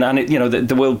the way. And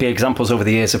there will be examples over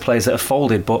the years of players that have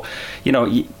folded, but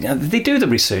they do the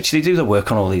research, they do the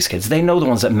work on all these kids. They know the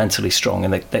ones that are mentally strong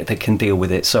and they can deal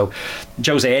with it. So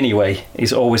Jose, anyway,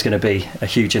 is always going to be a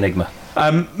huge enigma.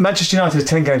 Manchester United are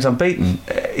 10 games unbeaten.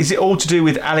 Is it all to do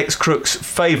with Alex Crook's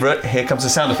favourite? Here comes the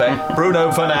sound effect.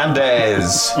 Bruno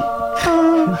Fernandes.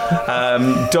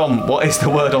 Dom, what is the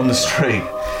word on the street?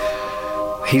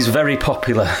 He's very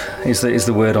popular, is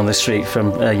the word on the street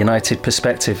from a United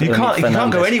perspective. You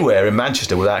can't go anywhere in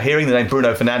Manchester without hearing the name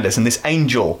Bruno Fernandes and this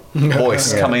angel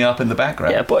voice coming up in the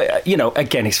background. Yeah, but,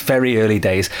 again, it's very early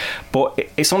days. But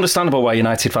it's understandable why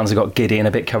United fans have got giddy and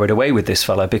a bit carried away with this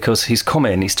fella, because he's come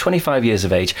in, he's 25 years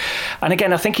of age. And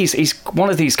again, I think he's one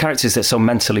of these characters that's so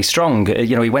mentally strong.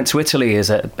 He went to Italy as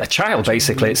a child,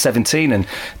 basically, at 17, and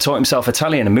taught himself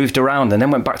Italian and moved around and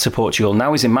then went back to Portugal.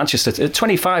 Now he's in Manchester. At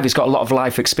 25, he's got a lot of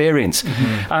life experience,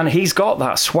 and he's got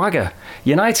that swagger.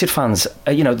 United fans,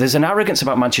 there's an arrogance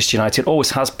about Manchester United,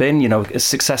 always has been, a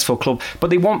successful club,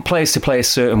 but they want players to play a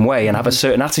certain way and have a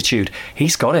certain attitude.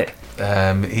 He's got it.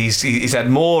 He's had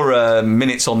more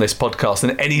minutes on this podcast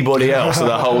than anybody else of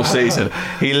the whole season.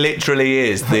 He literally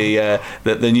is the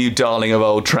new darling of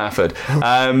Old Trafford.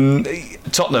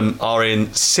 Tottenham are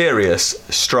in serious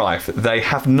strife. They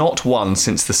have not won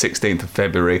since the 16th of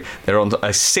February. They're on a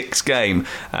 6-game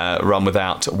run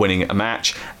without winning a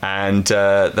match, and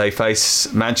they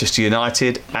face Manchester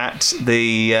United at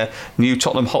the new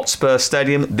Tottenham Hotspur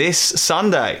Stadium this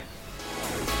Sunday.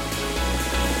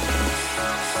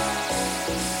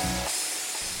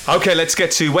 OK, let's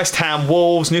get to West Ham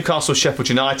Wolves, Newcastle Sheffield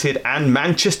United and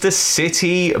Manchester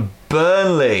City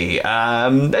Burnley.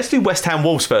 Let's do West Ham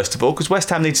Wolves first of all, because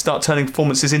West Ham need to start turning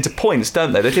performances into points,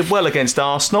 don't they? They did well against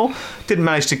Arsenal, didn't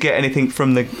manage to get anything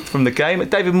from the game.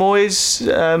 David Moyes,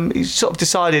 he sort of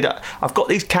decided, I've got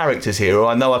these characters here who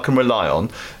I know I can rely on,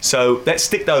 so let's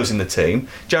stick those in the team.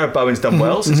 Jared Bowen's done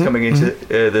well since coming into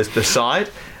the side.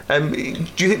 Do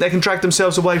you think they can drag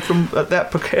themselves away from that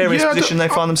precarious position they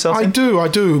find themselves in? I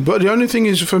do. But the only thing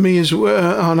is, for me, is,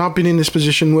 and I've been in this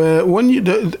position where when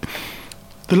the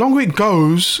longer it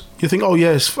goes, you think, oh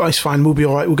yes, it's fine, we'll be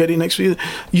all right, we'll get it next week.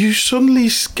 You suddenly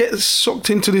get sucked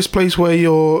into this place where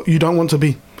you don't want to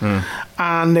be,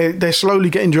 and they're slowly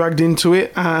getting dragged into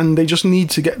it, and they just need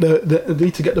to get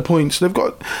the points. They've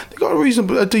got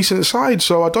a decent side,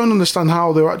 so I don't understand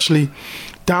how they're actually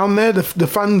down there. The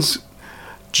fans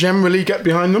generally get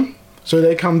behind them, so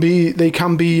they can be.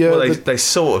 They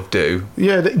sort of do.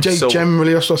 Yeah,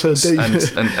 generally that's what I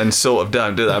said. And sort of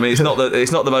don't, do they? I mean, it's not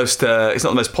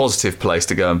the most positive place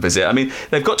to go and visit. I mean,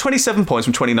 they've got 27 points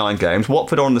from 29 games.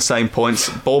 Watford are on the same points.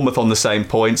 Bournemouth on the same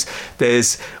points.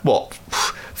 There's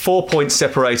 4 points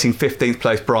separating 15th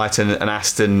place Brighton and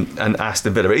Aston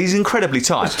Villa. It's incredibly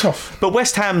tight. It's tough. But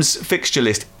West Ham's fixture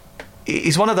list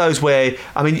is one of those where,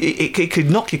 I mean, it could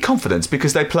knock your confidence,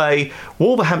 because they play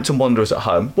Wolverhampton Wanderers at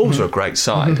home. Wolves are a great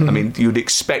side. I mean, you'd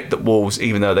expect that Wolves,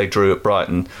 even though they drew at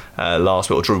Brighton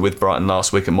drew with Brighton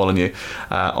last week at Molineux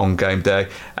on game day,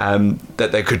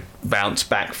 that they could bounce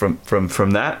back from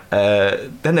that.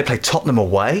 Then they play Tottenham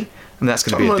away, and that's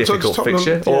going to be a difficult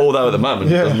fixture. Yeah. Although at the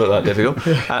moment it doesn't look that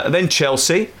difficult. Then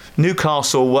Chelsea,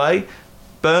 Newcastle away,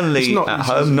 Burnley at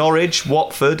home, Norwich,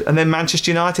 Watford, and then Manchester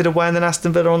United away, and then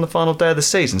Aston Villa on the final day of the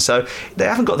season. So they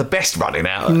haven't got the best running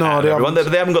out. No, they haven't.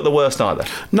 But they haven't got the worst either.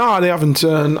 No, they haven't.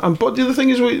 But the other thing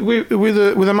is,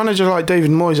 with a manager like David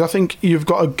Moyes, I think you've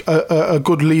got a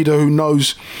good leader who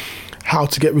knows how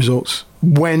to get results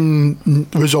when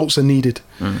results are needed.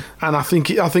 And I think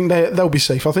they'll be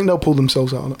safe. I think they'll pull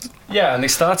themselves out on it. Yeah, and they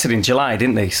started in July,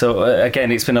 didn't they? So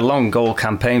again, it's been a long goal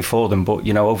campaign for them, but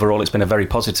overall it's been a very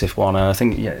positive one. And I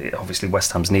think obviously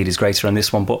West Ham's need is greater on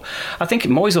this one, but I think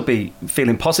Moyes will be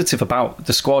feeling positive about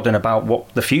the squad and about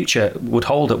what the future would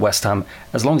hold at West Ham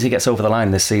as long as he gets over the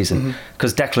line this season.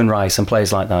 Because Declan Rice and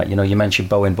players like that, you mentioned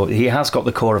Bowen, but he has got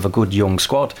the core of a good young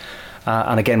squad.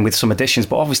 And again, with some additions,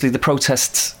 but obviously the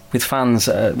protests with fans,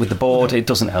 with the board, it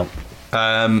doesn't help.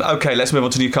 OK, let's move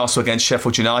on to Newcastle against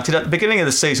Sheffield United. At the beginning of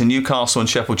the season, Newcastle and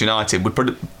Sheffield United would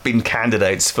have been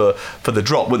candidates for the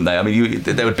drop, wouldn't they? I mean,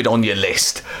 they would have been on your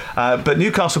list. But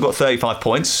Newcastle got 35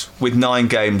 points with 9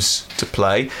 games to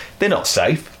play. They're not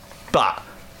safe, but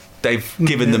they've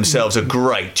given themselves a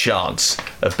great chance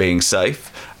of being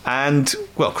safe. And,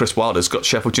 well, Chris Wilder's got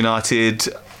Sheffield United,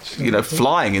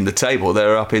 flying in the table.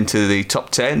 They're up into the top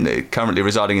 10. They're currently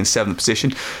residing in 7th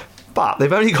position. But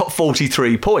they've only got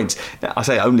 43 points. Now, I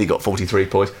say only got 43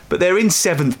 points, but they're in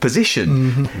 7th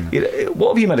position. What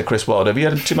have you made of Chris Wilder? Have you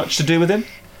had too much to do with him?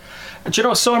 Do you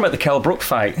know, I saw him at the Kell Brook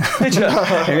fight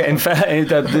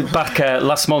back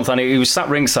last month, and he was sat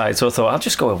ringside, so I thought, I'll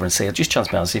just go over and see. I'll just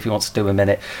chance me out and see if he wants to do a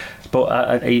minute.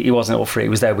 But he wasn't up for it. He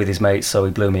was there with his mates, so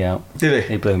he blew me out. Did he?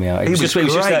 He blew me out. He was just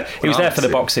there for the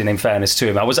boxing, in fairness to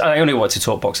him. I only wanted to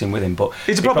talk boxing with him, but...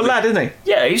 He's a proper lad, isn't he?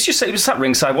 Yeah, he was sat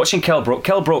ringside watching Kell Brook.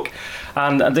 Kell Brook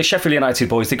and the Sheffield United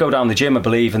boys, they go down the gym, I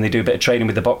believe, and they do a bit of training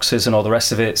with the boxers and all the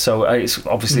rest of it. So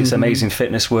it's amazing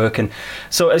fitness work. And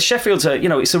so as Sheffield's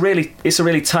it's a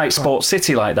really tight sports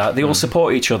city like that. They all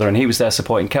support each other, and he was there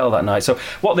supporting Kell that night. So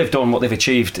what they've done, what they've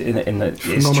achieved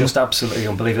is just absolutely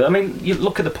unbelievable. I mean, you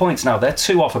look at the points now, they're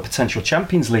 2 off a potential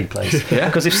Champions League place.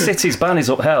 Because if City's ban is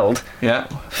upheld,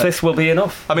 5th will be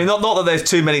enough. I mean, not that there's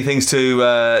too many things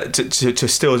to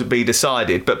still be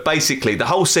decided, but basically the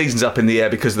whole season's up in the air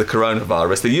because of the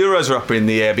coronavirus. The Euros are up in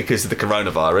the air because of the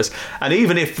coronavirus. And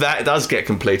even if that does get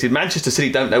completed, Manchester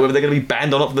City don't know whether they're going to be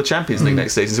banned or not for the Champions League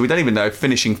next season. So we don't even know if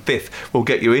finishing 5th will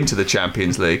get you into the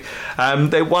Champions League.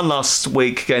 They won last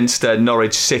week against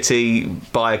Norwich City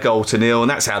by 1-0, and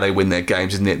that's how they win their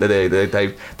games, isn't it?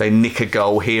 They nick a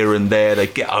goal here and there. They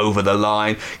get over the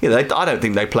line. I don't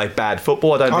think they play bad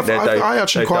football. I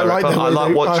actually quite like them. I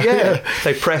like watching.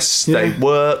 They press. They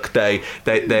work. They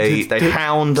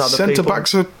hound other people. Centre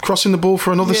backs are crossing the ball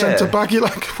for another centre back. You're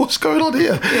like, what's going on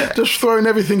here? Just throwing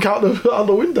everything out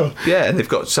the window. Yeah, and they've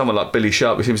got someone like Billy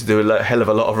Sharp who seems to do a hell of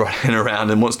a lot of running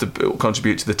around and wants to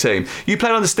contribute to the team. You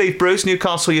played under Steve Bruce,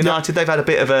 Newcastle United. They've had a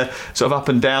bit of a sort of up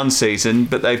and down season,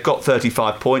 but they've got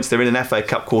 35 points. They're in an FA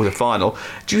Cup quarter final.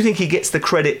 Do you think he gets the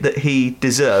credit that he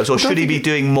deserves, or should he be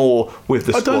doing more with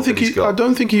the squad that he's got? I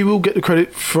don't think he will get the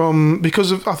credit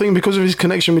because of his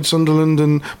connection with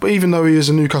Sunderland, but even though he is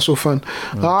a Newcastle fan,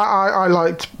 I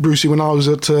liked Brucey when I was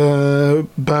at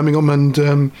Birmingham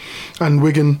and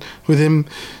Wigan with him.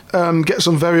 Gets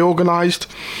them very organised.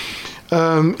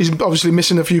 He's obviously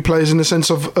missing a few players in the sense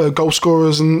of goal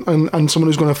scorers and someone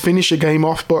who's going to finish a game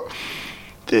off, but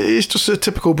it's just a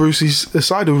typical Brucey's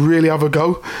side who really have a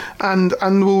go and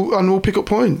will pick up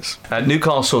points.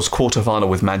 Newcastle's quarter-final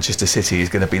with Manchester City is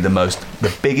going to be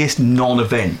the biggest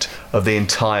non-event of the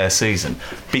entire season,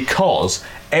 because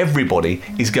everybody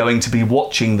is going to be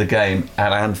watching the game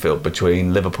at Anfield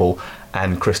between Liverpool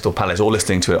and Crystal Palace, or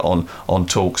listening to it on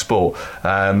Talk Sport.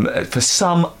 For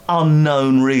some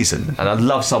unknown reason, and I'd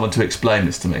love someone to explain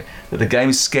this to me, that the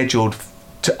game is scheduled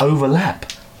to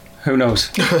overlap. Who knows?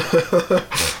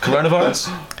 Coronavirus?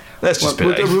 Let's just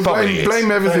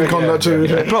blame everything on that too.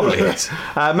 It probably is.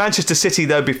 Manchester City,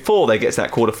 though, before they get to that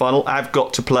quarter-final, have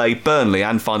got to play Burnley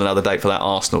and find another date for that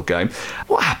Arsenal game.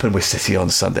 What happened with City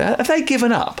on Sunday? Have they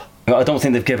given up? I don't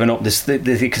think they've given up.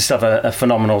 They could still have a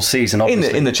phenomenal season,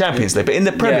 obviously. In the Champions League, but in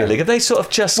the Premier League, have they sort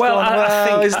of just I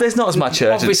think there's not as much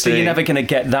urgency. Obviously, you're never going to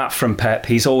get that from Pep.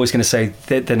 He's always going to say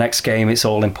the next game, it's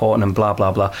all important and blah,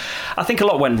 blah, blah. I think a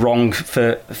lot went wrong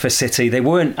for City. They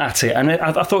weren't at it, and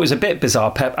I thought it was a bit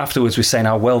bizarre. Pep afterwards was saying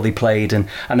how well they played, and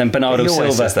then Bernardo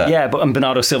Silva. And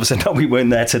Bernardo Silva said, no, we weren't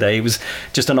there today. It was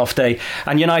just an off day.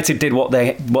 And United did what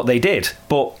they did.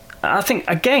 But I think,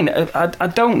 again, I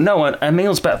don't know,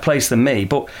 Emil's better placed than me,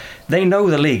 but they know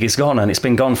the league is gone and it's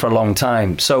been gone for a long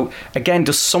time. So, again,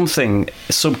 does something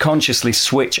subconsciously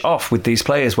switch off with these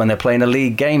players when they're playing a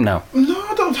league game now? No,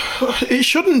 I don't. It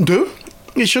shouldn't do.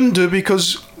 It shouldn't do,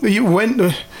 because you went...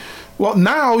 Well,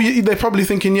 now they're probably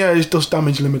thinking, it's just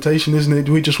damage limitation, isn't it?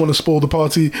 We just want to spoil the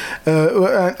party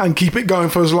and keep it going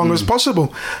for as long as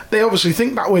possible. They obviously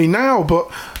think that way now, but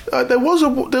there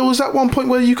was that one point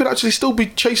where you could actually still be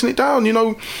chasing it down.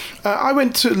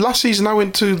 Last season I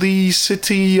went to the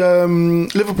City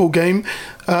Liverpool game,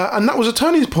 and that was a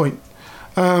turning point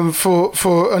and you got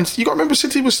to remember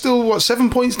City was still 7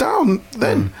 points down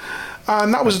then.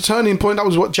 And that was a turning point. That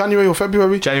was January or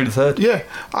February? January the 3rd. Yeah.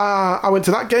 I went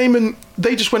to that game and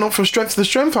they just went on from strength to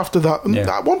strength after that. And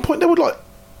at one point they were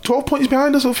 12 points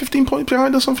behind us or 15 points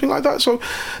behind us, something like that. So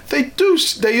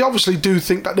they obviously do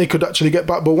think that they could actually get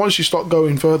back. But once you start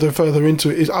going further into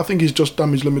it, I think it's just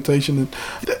damage limitation. And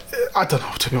I don't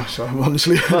know, to be honest,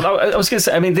 honestly. Well, I was going to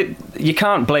say, I mean, you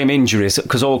can't blame injuries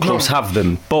because all clubs have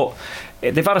them. But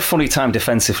they've had a funny time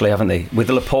defensively, haven't they? With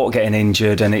Laporte getting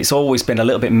injured, and it's always been a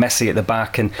little bit messy at the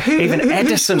back. And even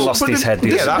Ederson lost his head.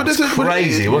 Yeah, that was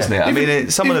crazy, wasn't it? I mean,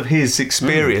 someone of his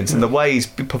experience and the way he's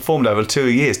performed over 2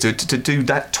 years to do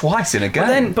that twice in a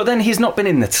game. But then he's not been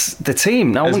in the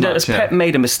team. Now, I wonder, has Pep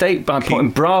made a mistake by putting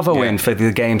Bravo in for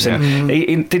the games? And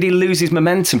did he lose his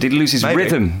momentum? Did he lose his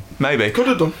rhythm? Maybe. Could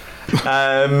have done.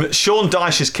 Sean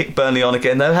Dyche has kicked Burnley on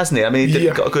again, though, hasn't he? I mean, he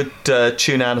got a good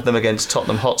tune out of them against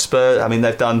Tottenham Hotspur. I mean,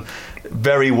 they've done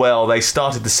very well. They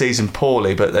started the season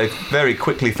poorly, but they've very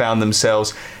quickly found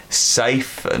themselves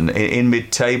safe and in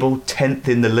mid-table, 10th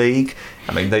in the league.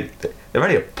 I mean, they're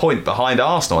only a point behind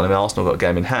Arsenal. I mean, Arsenal got a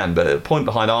game in hand, but a point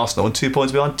behind Arsenal and 2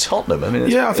 points behind Tottenham. I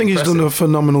mean, I think he's done a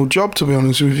phenomenal job, to be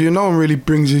honest with you. No one really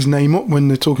brings his name up when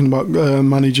they're talking about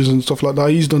managers and stuff like that.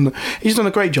 He's done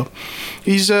a great job.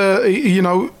 He's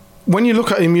when you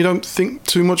look at him, you don't think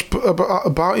too much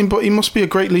about him, but he must be a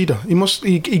great leader. You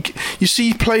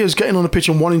see players getting on the pitch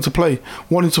and wanting to play,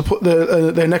 wanting to put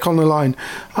their neck on the line,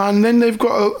 and then they've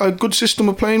got a good system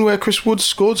of playing where Chris Wood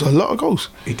scores a lot of goals.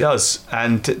 He does,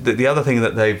 and the other thing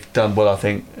that they've done well, I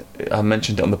think I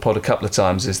mentioned it on the pod a couple of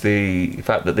times, is the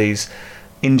fact that these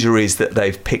injuries that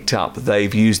they've picked up,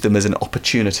 they've used them as an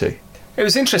opportunity. It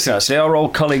was interesting, actually. Our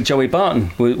old colleague Joey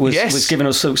Barton was giving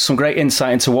us some great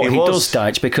insight into what he does,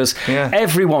 Dyche, because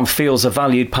everyone feels a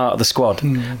valued part of the squad.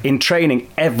 In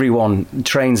training, everyone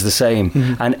trains the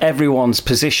same, and everyone's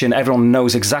position, everyone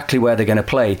knows exactly where they're going to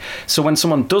play. So when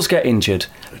someone does get injured,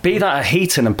 be that a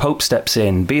Heaton and Pope steps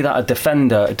in, be that a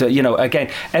defender, again,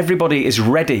 everybody is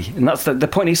ready. And that's the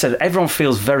point he said. Everyone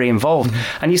feels very involved.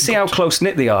 And you see how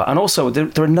close-knit they are. And also,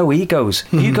 there are no egos.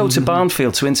 You go to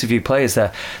Barnfield to interview players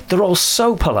there, they're all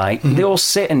so polite. They all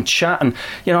sit and chat, and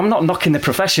I'm not knocking the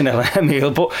professional,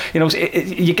 Emile, but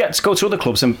you get to go to other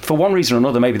clubs, and for one reason or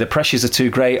another, maybe the pressures are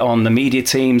too great on the media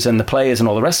teams and the players and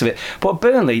all the rest of it. But at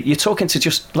Burnley, you're talking to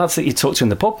just lads that you talk to in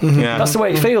the pub. That's the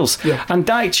way it feels. And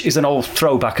Dyche is an old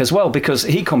throwback as well, because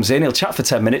he comes in, he'll chat for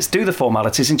 10 minutes, do the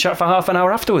formalities, and chat for half an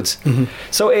hour afterwards.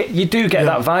 So you do get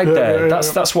that vibe there.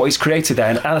 That's what he's created there,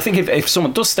 and I think if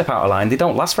someone does step out of line, they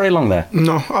don't last very long there.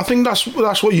 No, I think that's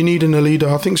what you need in a leader.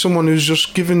 I think someone who's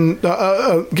just giving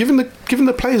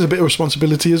the players a bit of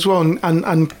responsibility as well,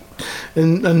 and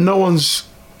no one's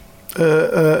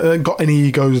got any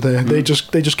egos there. They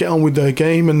just get on with their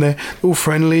game, and they're all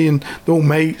friendly and they're all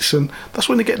mates, and that's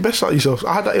when they get the best out of yourselves.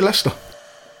 I had that at Leicester.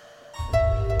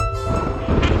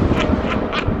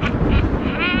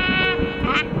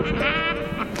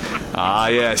 Ah,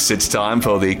 yes, it's time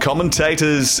for the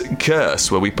commentator's curse,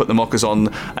 where we put the mockers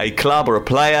on a club or a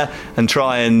player and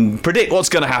try and predict what's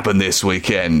going to happen this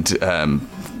weekend,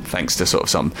 thanks to sort of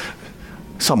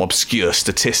some obscure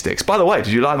statistics. By the way,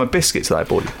 did you like my biscuits that I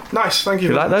bought you? Nice, thank you.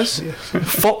 You like those? Yes.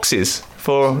 Foxes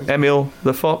for Emile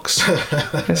the Fox,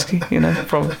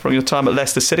 from your time at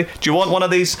Leicester City. Do you want one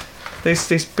of these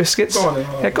biscuits? Go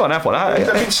on, go on, have one.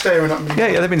 They've been staring at me.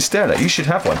 Yeah, they've been staring at you. You should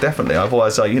have one, definitely.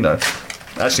 Otherwise,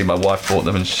 actually, my wife bought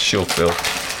them, and she'll feel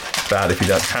bad if you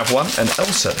don't have one. And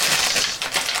also,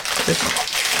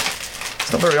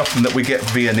 it's not very often that we get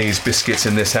Viennese biscuits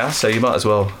in this house, so you might as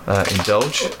well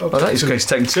indulge. He's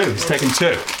taken two. He's taken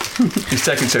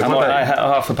two. I had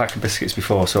half a pack of biscuits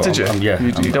before, so did you?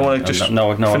 You don't want to just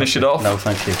finish it off? No,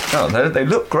 thank you. Oh, they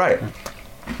look great.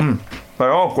 They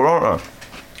are good, aren't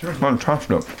they?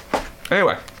 Fantastic.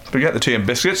 Anyway, forget the tea and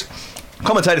biscuits.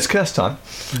 Commentator's curse time.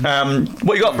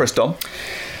 What you got for us, Dom?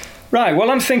 Right, well,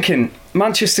 I'm thinking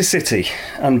Manchester City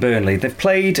and Burnley. They've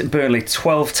played Burnley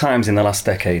 12 times in the last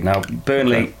decade. Now,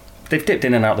 Burnley, they've dipped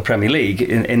in and out of the Premier League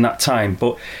in that time,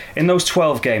 but in those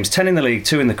 12 games, 10 in the league,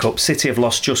 2 in the Cup, City have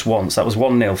lost just once. That was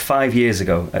 1-0 5 years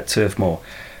ago at Turf Moor.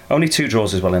 Only 2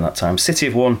 draws as well in that time. City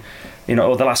have won, the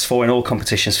last 4 in all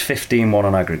competitions, 15-1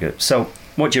 on aggregate. So,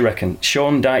 what do you reckon?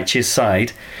 Sean Dyche's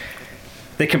side,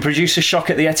 they can produce a shock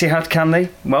at the Etihad, can they?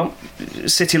 Well,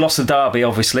 City lost the derby,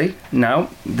 obviously. Now,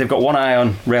 they've got one eye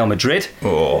on Real Madrid.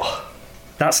 Oh.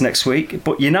 That's next week.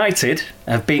 But United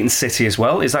have beaten City as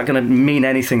well. Is that going to mean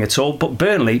anything at all? But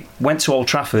Burnley went to Old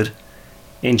Trafford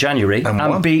in January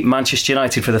and beat Manchester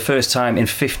United for the first time in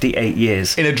 58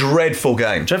 years. In a dreadful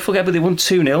game. But they won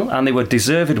 2-0 and they were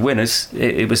deserved winners.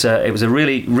 It was a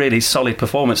really, really solid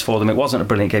performance for them. It wasn't a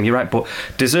brilliant game, you're right, but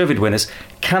deserved winners.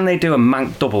 Can they do a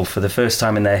Manc double for the first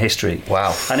time in their history?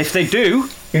 Wow. And if they do...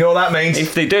 You know what that means?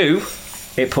 If they do,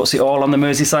 it puts it all on the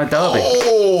Merseyside derby.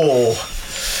 Oh!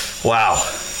 Wow.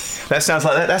 That sounds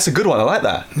like that's a good one. I like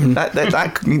that.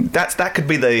 That could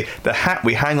be the hat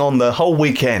we hang on the whole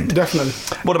weekend. Definitely.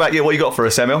 What about you? What you got for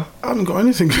us, Samuel? I haven't got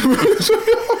anything.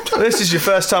 This is your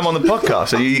first time on the podcast,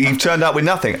 so you've turned up with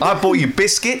nothing. I bought you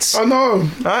biscuits. I know.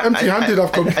 Right? Empty-handed,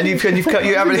 I've come. And you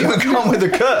haven't even come with a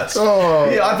curse. Oh.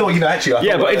 Yeah, I thought, actually.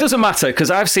 But it doesn't matter, because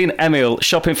I've seen Emil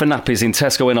shopping for nappies in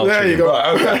Tesco in Altrincham. There you go.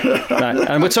 Right, okay. Right.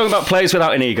 And we're talking about players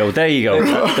without an ego. There you go.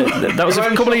 That was a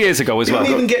couple of years ago as well. You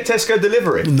didn't even get Tesco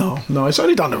delivery? No, it's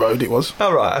only down the road, it was.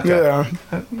 Oh, right, okay. Yeah,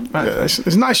 it's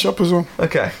a nice shop as well.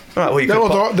 Okay. Right, well, you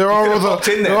there are other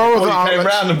came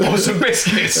round and bought some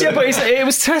biscuits. Yeah, but it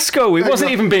was Tesco. It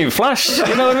wasn't even being flashed.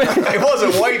 You know what I mean? It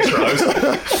wasn't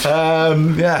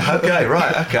Waitrose. Yeah. Okay.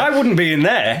 Right. Okay. I wouldn't be in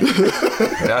there.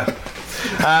 Yeah.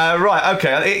 Right.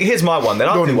 Okay. Here's my one. Then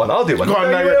I'll do one. Don't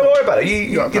worry about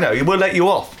it. We'll let you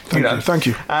off. Thank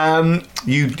you.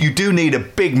 You do need a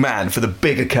big man for the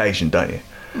big occasion, don't you?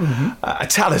 Mm-hmm. A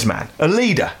talisman, a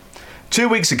leader. 2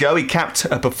 weeks ago, he capped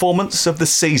a performance of the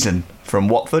season from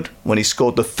Watford when he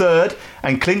scored the third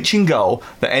and clinching goal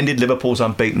that ended Liverpool's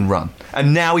unbeaten run.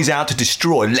 And now he's out to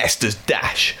destroy Leicester's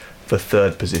dash for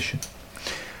third position.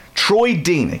 Troy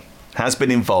Deeney has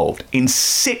been involved in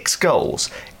 6 goals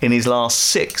in his last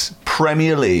 6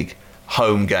 Premier League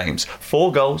home games.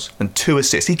 4 goals and 2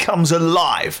 assists. He comes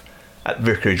alive at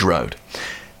Vicarage Road.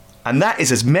 And that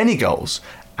is as many goals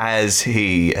as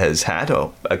he has had,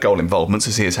 or goal involvements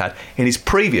as he has had, in his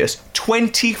previous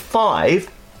 25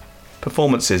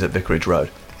 performances at Vicarage Road.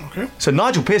 Okay. So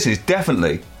Nigel Pearson is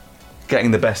definitely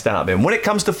getting the best out of him. When it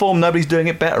comes to form, nobody's doing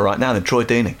it better right now than Troy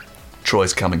Deeney.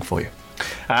 Troy's coming for you.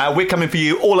 We're coming for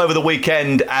you all over the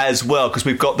weekend as well, because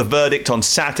we've got the verdict on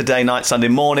Saturday night, Sunday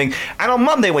morning, and on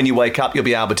Monday when you wake up you'll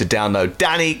be able to download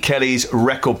Danny Kelly's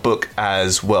record book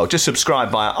as well. Just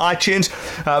subscribe via iTunes,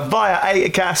 via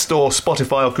Acast or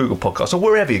Spotify or Google Podcasts or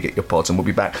wherever you get your pods, and we'll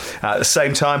be back at the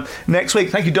same time next week.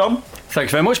 Thank you, Dom. Thank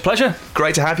you very much. Pleasure.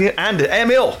 Great to have you. And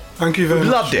Emil. Thank you very much.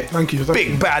 Loved it. Thank you.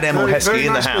 Big bad Emil Heskey very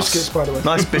in nice the house. Biscuits, by the way.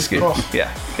 Nice biscuit. Oh.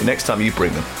 Yeah. Next time you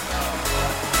bring them.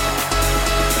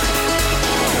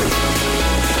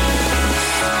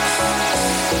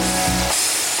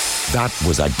 That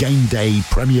was a Game Day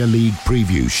Premier League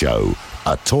preview show,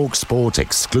 a TalkSport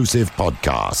exclusive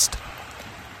podcast.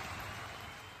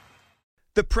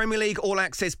 The Premier League All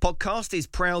Access podcast is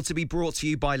proud to be brought to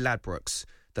you by Ladbrokes.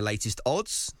 The latest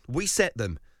odds, we set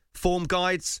them. Form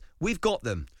guides, we've got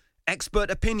them. Expert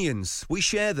opinions, we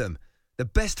share them. The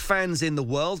best fans in the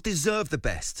world deserve the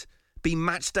best. Be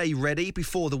match day ready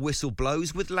before the whistle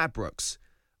blows with Ladbrokes.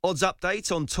 Odds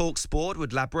update on TalkSport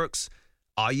with Ladbrokes.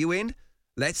 Are you in?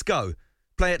 Let's go.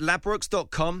 Play at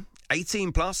ladbrokes.com.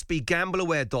 18 plus.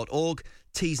 BeGambleAware.org.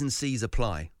 T's and C's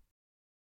apply.